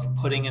of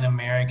putting an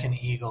American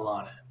eagle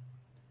on it,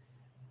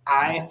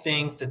 I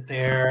think that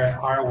there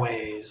are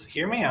ways.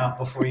 Hear me out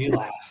before you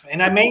laugh.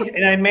 And I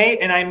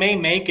may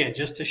make it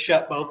just to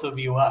shut both of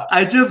you up.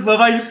 I just love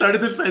how you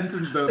started the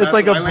sentence though. It's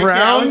like a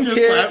brown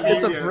kit.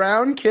 It's a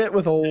brown kit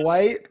with a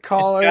white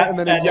collar and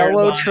then a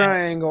yellow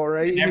triangle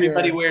right here.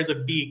 Everybody wears a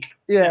beak.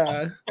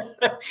 Yeah.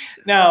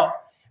 Now,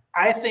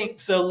 I think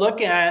so.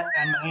 Look at,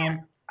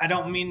 I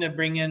don't mean to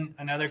bring in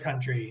another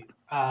country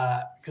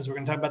because we're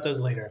going to talk about those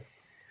later.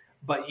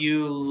 But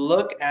you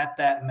look at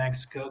that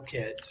Mexico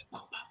kit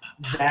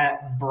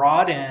that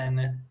brought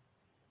in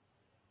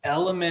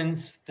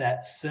elements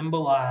that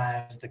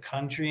symbolize the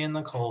country and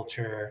the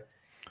culture.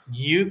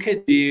 You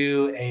could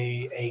do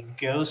a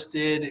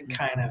ghosted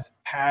kind of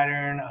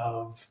pattern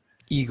of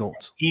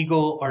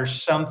eagle or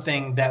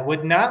something that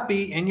would not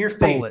be in your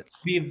face.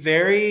 Bullets. Be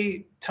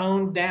very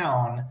toned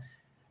down,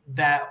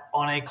 that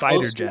on a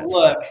closer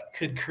look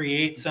could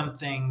create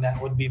something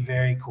that would be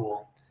very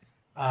cool.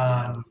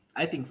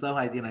 I think so.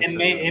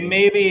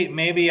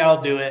 Maybe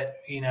I'll do it.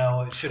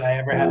 Should I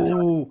ever have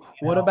to?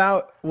 What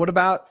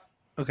about?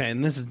 Okay,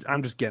 and this is,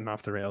 I'm just getting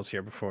off the rails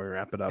here before we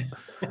wrap it up.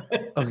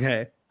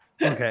 Okay.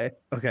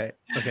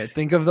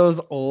 Think of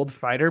those old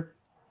fighter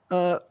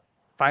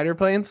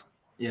planes.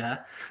 Yeah.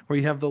 Where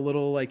you have the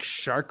little like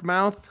shark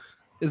mouth.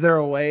 Is there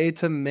a way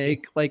to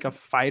make like a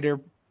fighter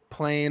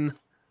plane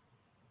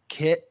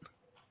kit?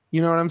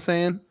 You know what I'm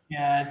saying?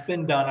 Yeah, it's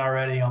been done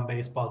already on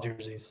baseball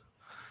jerseys.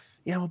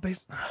 Yeah, well, but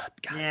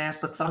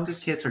soccer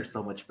kits are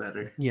so much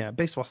better. Yeah,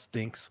 baseball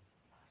stinks.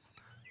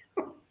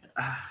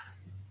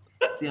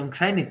 See, I'm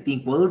trying to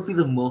think what would be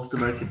the most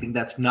American thing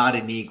that's not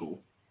an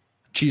eagle.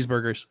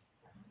 Cheeseburgers.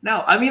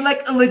 No, I mean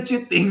like a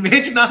legit thing,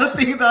 Mitch. Not a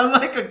thing that's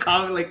like a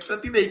common, like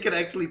something that you could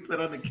actually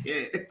put on a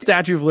kit.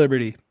 Statue of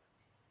Liberty.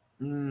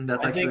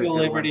 I think a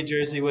Liberty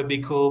jersey would be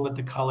cool, but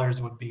the colors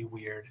would be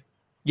weird.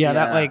 Yeah,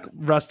 that like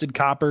rusted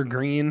copper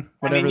green,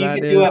 whatever that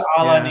is. You could do it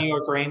a la New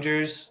York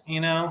Rangers,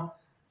 What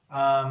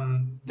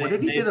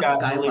if you did a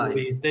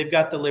skyline? They've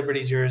got the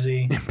Liberty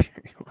jersey.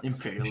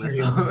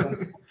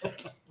 Imperialism.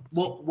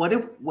 Well, what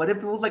if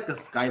it was like the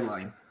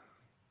skyline?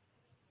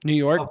 New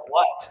York? Of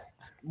what?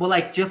 Well,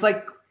 like just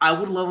like I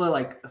would love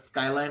a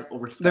skyline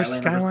over skyline. There's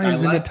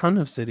skylines in a ton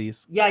of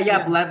cities.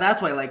 Yeah. But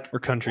that's why or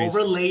countries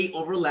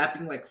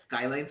overlapping like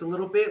skylines a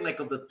little bit,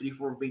 like of the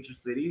 3-4 major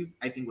cities,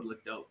 I think would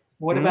look dope.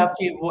 What about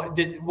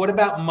what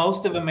about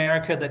most of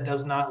America that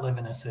does not live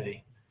in a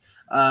city?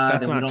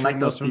 That's not true.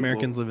 Most of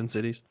Americans live in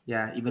cities.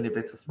 Yeah, even if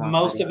it's a small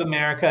most city. of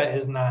America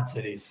is not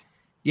cities.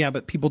 Yeah,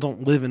 but people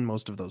don't live in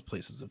most of those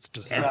places. It's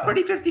just it's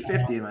pretty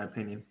 50-50 in my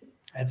opinion.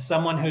 As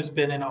someone who's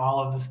been in all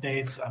of the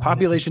states,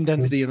 population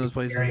density in those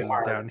places is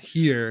down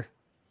here.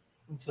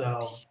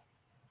 So,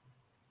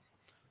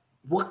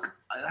 what?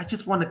 I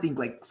just want to think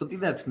like something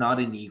that's not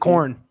an eagle.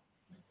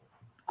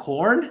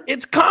 Corn?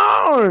 It's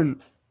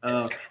corn.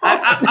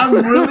 I'm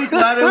really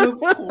glad it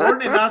was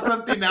corn and not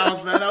something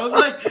else, man. I was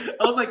like,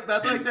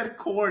 that's why I said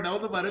corn. I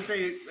was about to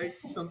say like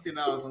something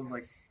else. I was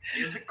like,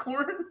 is it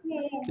corn?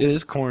 It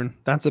is corn.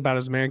 That's about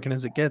as American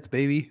as it gets,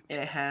 baby.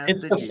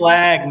 It's the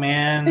flag,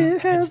 man.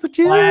 It has the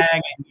flag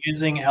and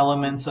using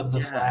elements of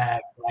the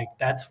flag. Like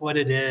that's what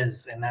it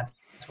is, and that's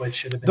what it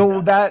should have been.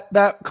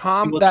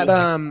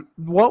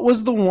 What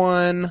was the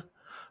one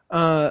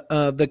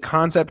the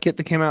concept kit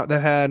that came out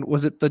that had,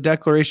 was it the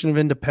Declaration of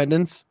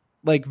Independence?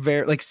 Like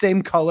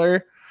same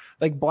color,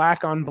 like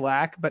black on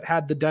black, but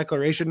had the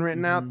Declaration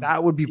written out.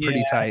 That would be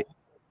pretty tight.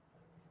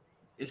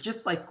 It's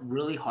just like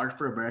really hard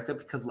for America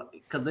because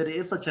it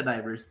is such a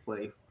diverse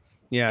place.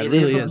 Yeah, it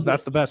really is.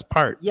 That's the best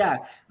part. Yeah,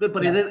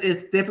 but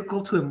it's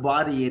difficult to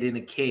embody it in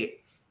a kit.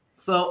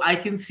 So I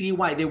can see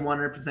why they want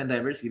 100%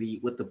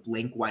 diversity with the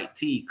blank white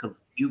tee, because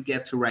you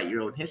get to write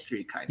your own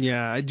history, kind of.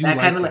 Yeah, I do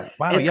like that.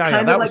 Wow,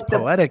 yeah, that was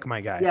poetic,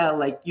 my guy. Yeah,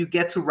 like you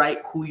get to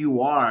write who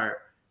you are.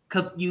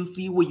 Because you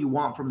see what you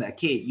want from that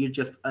kid. You're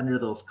just under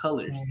those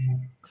colors.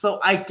 Mm-hmm. So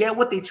I get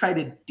what they try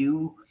to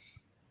do,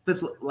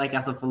 this like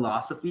as a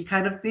philosophy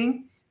kind of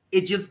thing.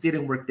 It just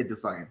didn't work, the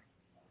design.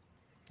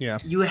 Yeah.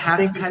 You have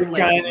to kind of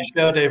trying to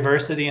show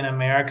diversity in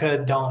America,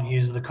 don't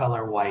use the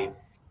color white.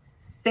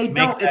 They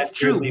don't. It's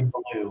true.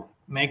 Blue.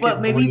 Make But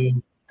it maybe-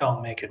 blue.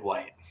 Don't make it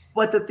white.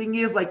 But the thing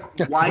is, like,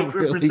 That's a white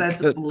really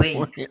represents good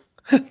blank. point.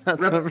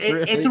 That's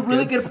It's a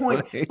really good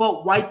point.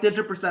 But white does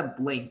represent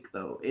blank,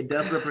 though. It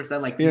does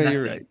represent like Yeah, nothing,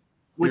 you're right.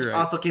 which You're right.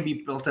 also can be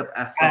built up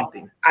as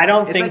something. I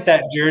don't It's think like-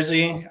 that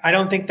jersey. I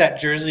don't think that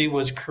jersey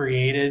was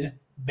created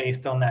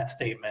based on that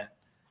statement.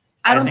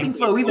 I don't think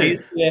so they either.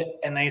 released it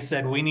and they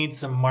said we need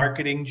some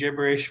marketing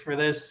gibberish for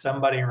this.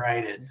 Somebody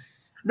write it.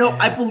 No,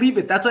 And- I believe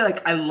it. That's why,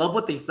 like, I love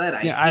what they said.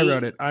 I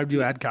wrote it. I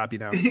do ad copy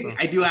now. So.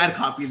 I do add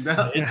copies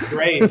now. It's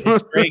great.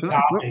 It's great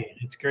copy.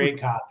 It's great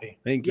copy.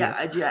 Thank you.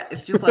 Yeah,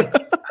 it's just like,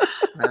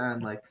 man,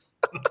 like,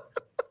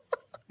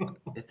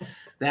 it's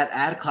that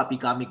ad copy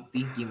got me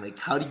thinking, like,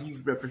 how do you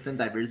represent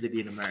diversity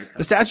in America?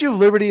 The Statue of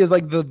Liberty is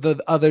like the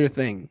other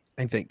thing,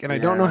 I think. And I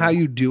don't know how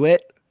you do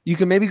it. You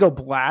can maybe go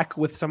black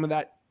with some of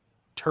that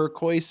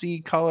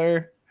turquoisey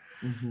color,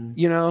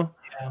 you know?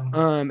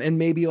 And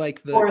maybe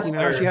like the Fourth, you know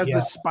how she has yeah.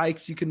 the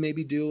spikes, you can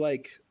maybe do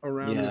like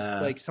around this,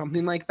 like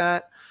something like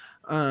that.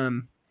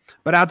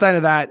 But outside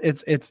of that,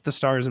 it's the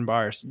stars and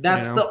bars.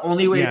 That's you know? the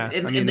only way. Yeah,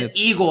 And, I mean, and the it's-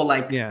 eagle,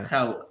 like yeah.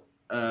 how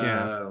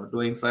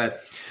Dwayne said.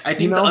 I You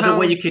think know the other how-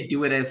 way you could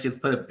do it is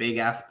just put a big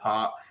ass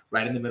pot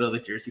right in the middle of the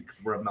jersey because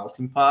we're a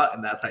melting pot,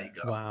 and that's how you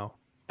go. Wow,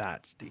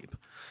 that's deep.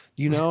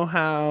 You know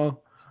how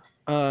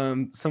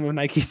some of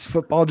Nike's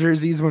football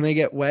jerseys, when they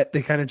get wet,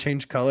 they kind of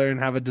change color and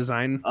have a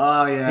design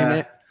Oh in yeah.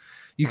 it.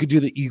 You could do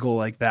the eagle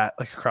like that,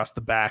 like across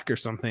the back or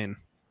something.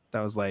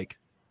 That was like,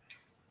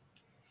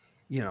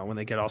 you know, when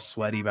they get all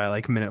sweaty by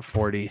like minute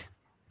 40.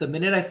 The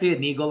minute I see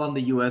an eagle on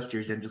the U.S.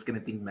 jersey, I'm just gonna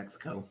think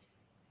Mexico.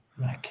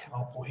 That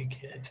cowboy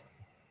kid.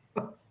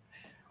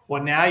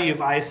 Well, now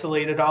you've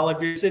isolated all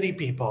of your city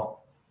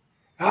people.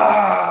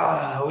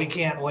 We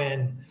can't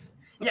win.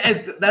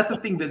 Yeah, that's the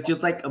thing. That's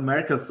just like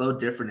America's so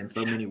different in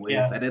so many ways,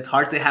 Yeah. and it's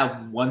hard to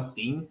have one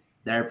thing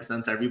that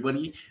represents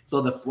everybody.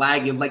 So the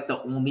flag is like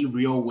the only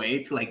real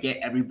way to like get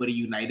everybody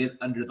united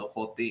under the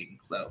whole thing.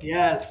 So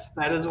Yes,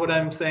 that is what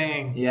I'm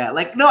saying. yeah,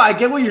 like no, I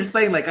get what you're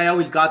saying. Like I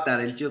always got that.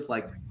 It's just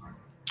like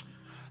The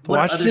what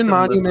other Washington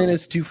Monument symbolism?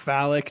 is too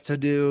phallic to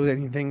do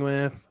anything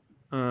with.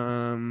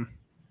 And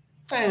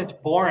it's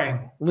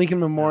boring. Lincoln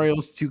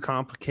Memorial's too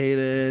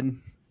complicated.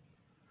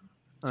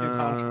 Too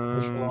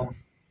controversial.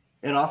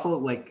 It also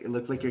like it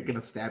looks like you're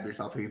gonna stab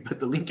yourself if you put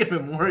the Lincoln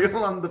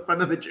Memorial on the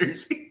front of the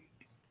jersey.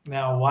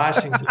 Now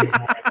Washington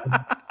Memorial.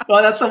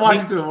 Oh, that's the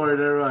Washington Memorial.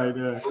 Never mind.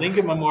 Yeah.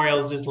 Lincoln Memorial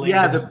is just Lincoln.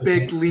 Yeah, the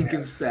big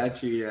Lincoln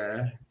statue.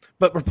 Yeah.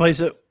 But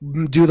replace it,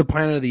 do the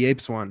Planet of the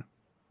Apes one.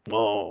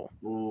 Whoa,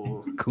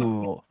 Ooh.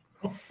 cool.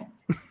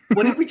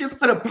 What if we just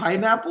put a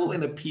pineapple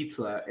in a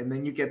pizza and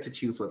then you get to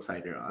choose what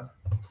side you're on?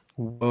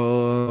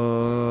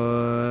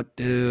 Whoa,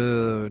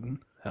 dude.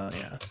 Hell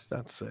yeah,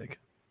 that's sick.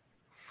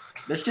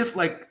 There's just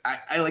like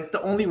I like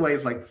the only way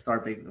is like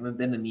starving and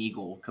then an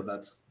eagle because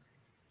that's.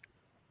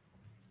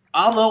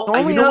 Although The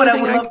only you know what other I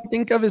thing would I love. can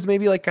think of is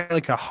maybe like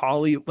a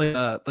Holly,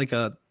 like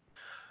a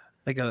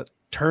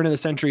turn of the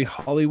century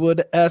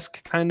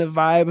Hollywood-esque kind of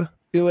vibe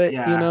to it.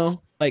 Yeah. You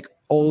know, like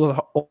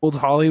old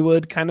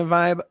Hollywood kind of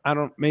vibe. I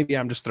don't. Maybe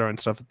I'm just throwing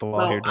stuff at the wall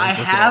So here. Don't I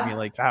look have- at me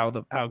like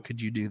how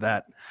could you do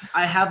that?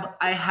 I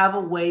have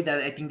a way that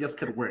I think this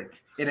could work,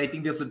 and I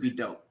think this would be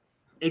dope.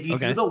 If you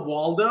Okay. do the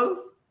Waldos,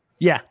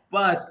 Yeah.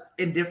 but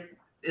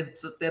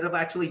instead of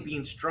actually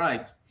being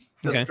stripes,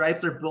 the Okay.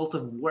 stripes are built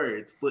of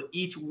words, but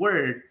each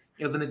word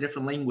is in a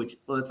different language.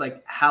 So it's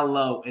like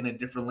hello in a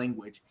different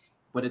language,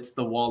 but it's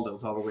the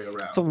Waldos all the way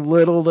around. It's a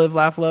little live,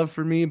 laugh, love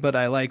for me, but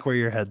I like where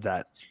your head's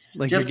at.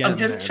 Like I'm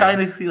just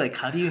trying to see like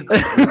how do you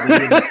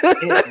incorporate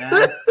it,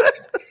 man?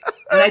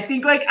 And I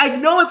think like I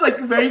know it's like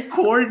very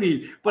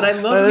corny, but I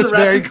love That when is the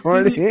very Rapids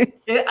corny. did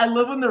it. I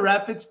love when the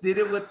Rapids did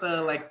it with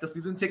the like the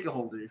season ticket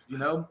holders, you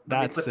know? When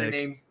That's they put sick. their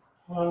names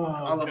Oh,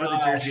 all over the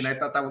gosh. jersey, and I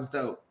thought that was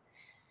dope.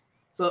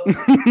 So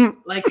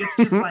like it's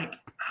just like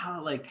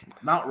how like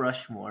Mount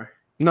Rushmore.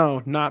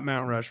 No, not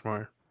Mount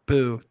Rushmore.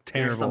 Boo, There's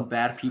terrible. some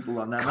bad people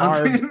on that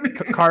Carved,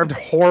 mountain. carved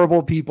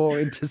horrible people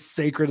into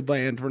sacred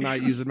land. We're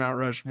not using Mount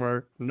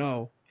Rushmore.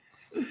 No,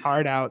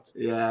 hard out.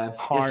 Yeah, it's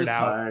Hard just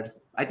out. hard.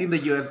 I think the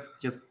U.S.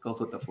 just goes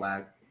with the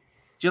flag.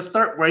 Just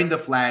start wearing the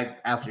flag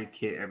as your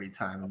kit every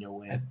time, and you'll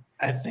win.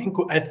 I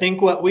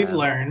think what we've Yeah.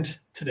 learned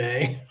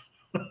today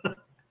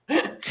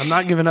I'm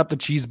not giving up the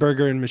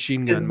cheeseburger and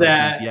machine gun Is motif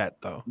that-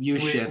 yet, though. You We-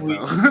 should we-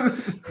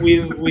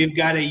 though. we've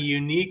got a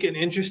unique and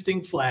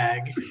interesting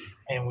flag,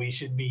 and we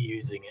should be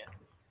using it.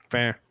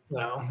 Fair.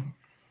 So,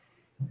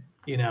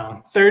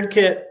 third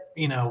kit,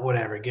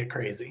 whatever, get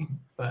crazy,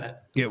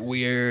 but Get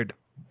weird.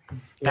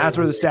 That's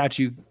where the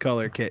statue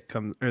color kit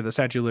comes, or the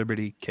Statue of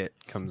Liberty kit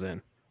comes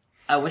in.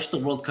 I wish the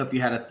World Cup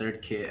you had a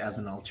third kit as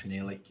an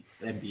alternate, like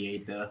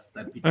NBA does.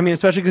 That'd be. I mean,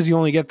 especially because you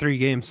only get 3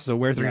 games, so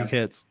wear 3 Yeah.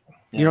 kits.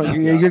 Yeah,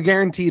 You're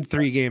guaranteed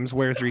 3 games.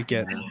 Wear 3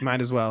 kits. Might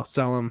as well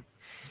sell them.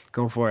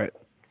 Go for it.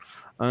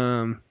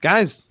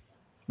 Guys,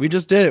 we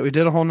just did it. We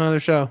did a whole nother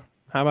show.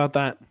 How about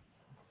that?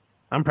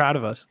 I'm proud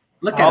of us.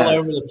 Look all at us.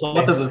 over the Both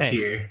of place. us Hey.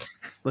 here.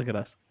 Look at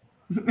us.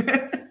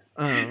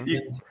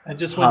 I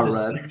just went to so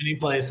Alright. many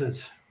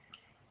places.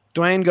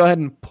 Dwayne, go ahead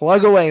and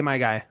plug away, my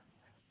guy.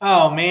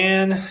 Oh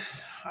man,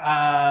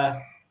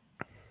 I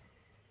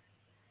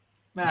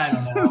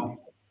don't know.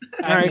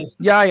 All right.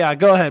 Yeah.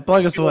 Go ahead.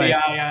 Plug us away.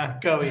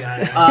 Go.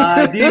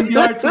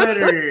 DNVR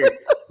Twitter,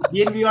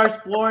 DNVR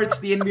Sports,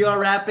 DNVR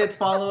Rapids.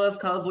 Follow us.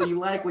 Tell us what you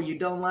like, what you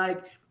don't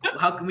like.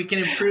 How we can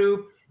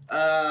improve.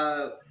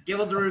 Give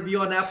us a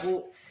review on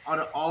Apple on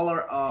all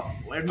our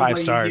 5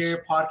 stars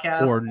here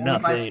podcast or only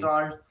nothing.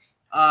 5 stars.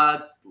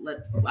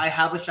 I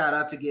have a shout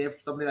out to give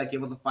somebody that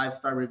gave us a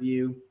 5-star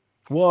review.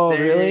 Whoa,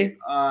 really?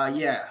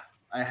 Yeah,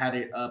 I had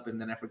it up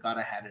and then I forgot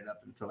I had it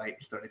up until I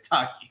started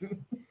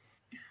talking.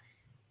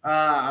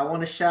 I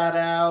want to shout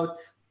out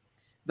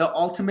the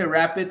Ultimate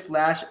Rapid /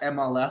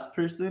 MLS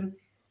person.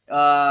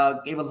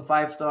 Gave us a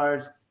 5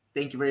 stars.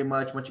 Thank you very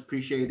much. Much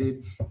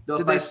appreciated.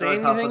 Did they say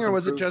anything or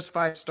was it just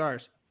 5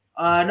 stars?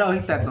 No, he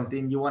said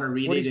something. You want to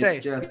read it? What did he say?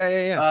 Just,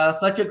 yeah.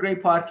 Such a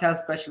great podcast,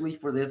 especially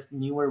for this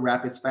newer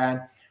Rapids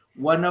fan.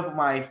 One of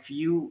my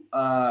few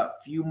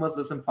must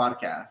listen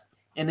podcasts.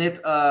 And it's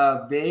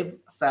Viv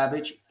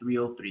Savage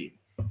 303.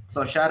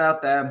 So shout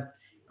out them.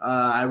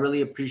 I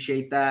really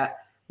appreciate that.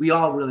 We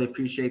all really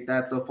appreciate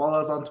that. So follow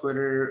us on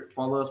Twitter.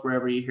 Follow us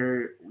wherever you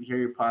hear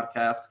your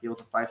podcast. Give us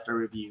a 5-star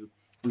review.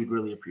 We'd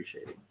really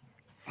appreciate it.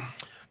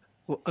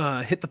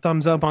 Well, hit the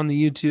thumbs up on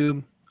the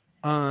YouTube.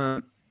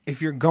 If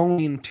you're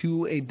going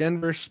to a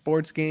Denver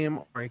sports game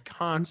or a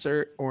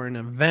concert or an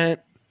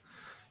event,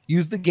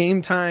 use the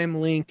Game Time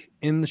link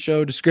in the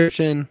show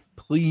description,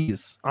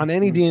 please, on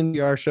any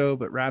DNVR show,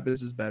 but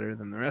Rapids is better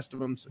than the rest of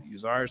them, so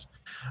use ours.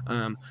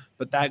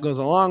 But that goes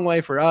a long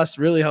way for us,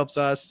 really helps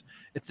us.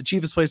 It's the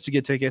cheapest place to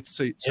get tickets,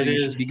 so you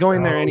should be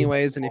going there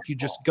anyways. And if you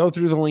just go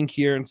through the link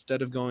here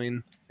instead of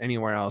going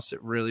anywhere else,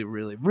 it really,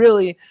 really,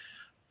 really,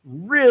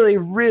 really,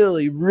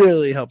 really,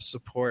 really helps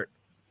support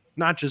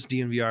not just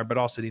DNVR, but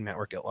All City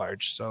Network at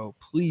large. So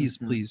please,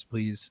 please,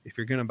 please, if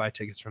you're going to buy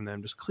tickets from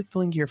them, just click the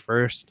link here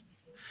first.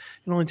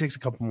 It only takes a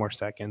couple more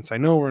seconds. I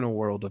know we're in a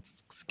world of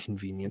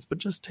convenience, but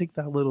just take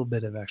that little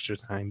bit of extra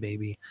time,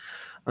 baby.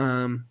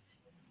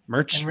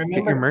 Merch,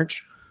 get your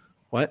merch.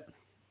 What?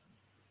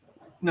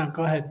 No,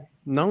 go ahead.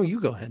 No, you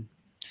go ahead.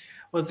 I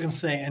was going to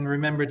say, and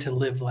remember to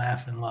live,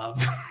 laugh, and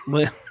love.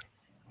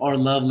 Or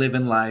love, live,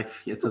 and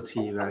life. It's up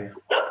to you guys.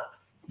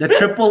 The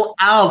triple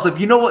L's. If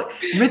you know what,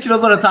 Mitch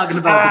knows what I'm talking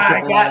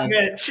about.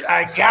 Mitch.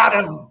 I got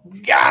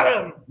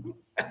him.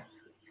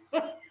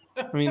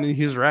 I mean,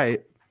 he's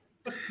right.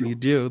 You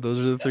do. Those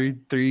are the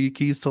three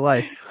keys to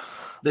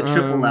life. The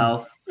triple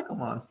L's.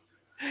 Come on.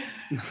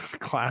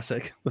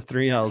 Classic. The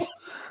 3 L's.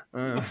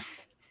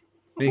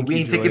 We ain't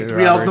taking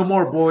 3 L's no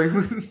more, boys.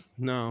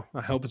 No,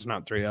 I hope it's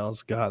not 3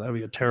 L's. God, that'd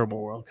be a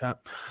terrible World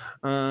Cup.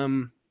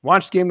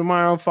 Watch the game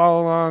tomorrow.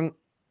 Follow along.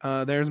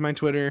 There's my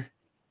Twitter.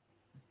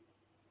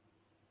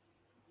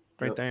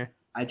 Right there.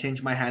 I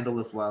changed my handle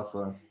as well,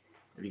 so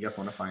if you guys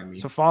want to find me.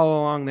 So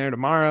follow along there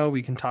tomorrow.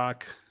 We can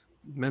talk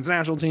men's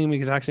national team. We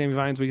can talk Sammy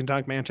Vines. We can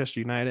talk Manchester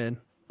United,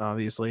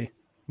 obviously.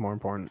 More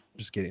important.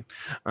 Just kidding.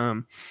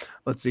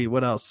 Let's see.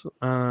 What else?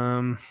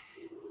 Oh,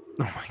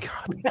 my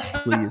God.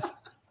 Please.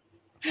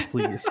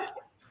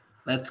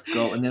 Let's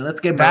go. And then let's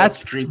get back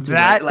to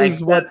that.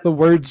 Is what the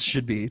words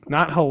should be.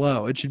 Not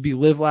hello. It should be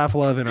live, laugh,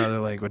 love in other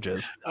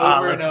languages.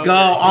 Let's go.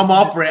 I'm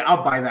all for it.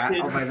 I'll buy that.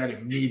 I'll buy that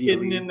immediately.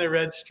 Hidden in the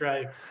red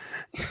stripes.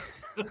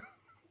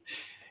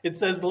 It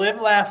says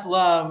live, laugh,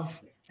 love.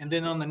 And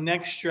then on the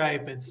next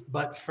stripe, it's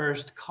but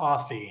first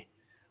coffee.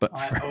 But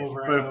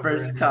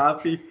first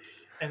coffee.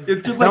 And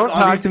it's just don't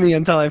talk to me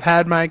until I've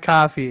had my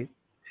coffee.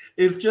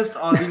 It's just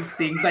all these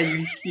things that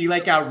you see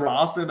like at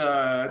Ross and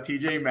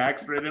TJ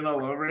Maxx written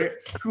all over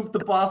it. Who's the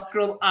boss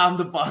girl? I'm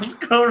the boss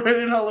girl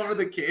written all over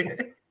the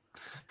kid.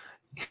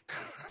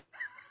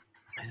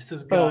 This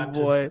has gone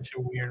to such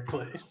a weird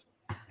place.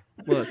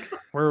 Look,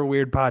 we're a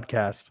weird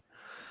podcast.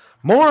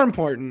 More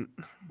important.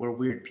 We're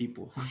weird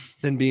people.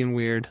 Than being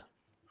weird.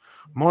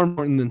 More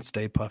important than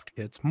Stay Puffed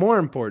Kids. More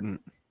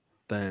important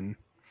than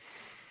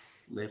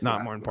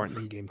more important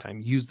than Game Time.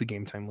 Use the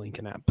Game Time link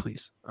and app,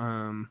 please.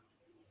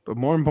 But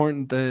more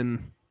important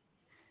than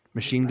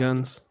machine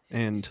guns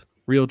and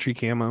real tree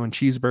camo and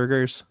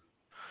cheeseburgers.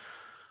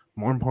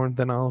 More important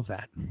than all of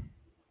that.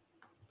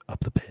 Up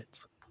the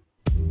pits.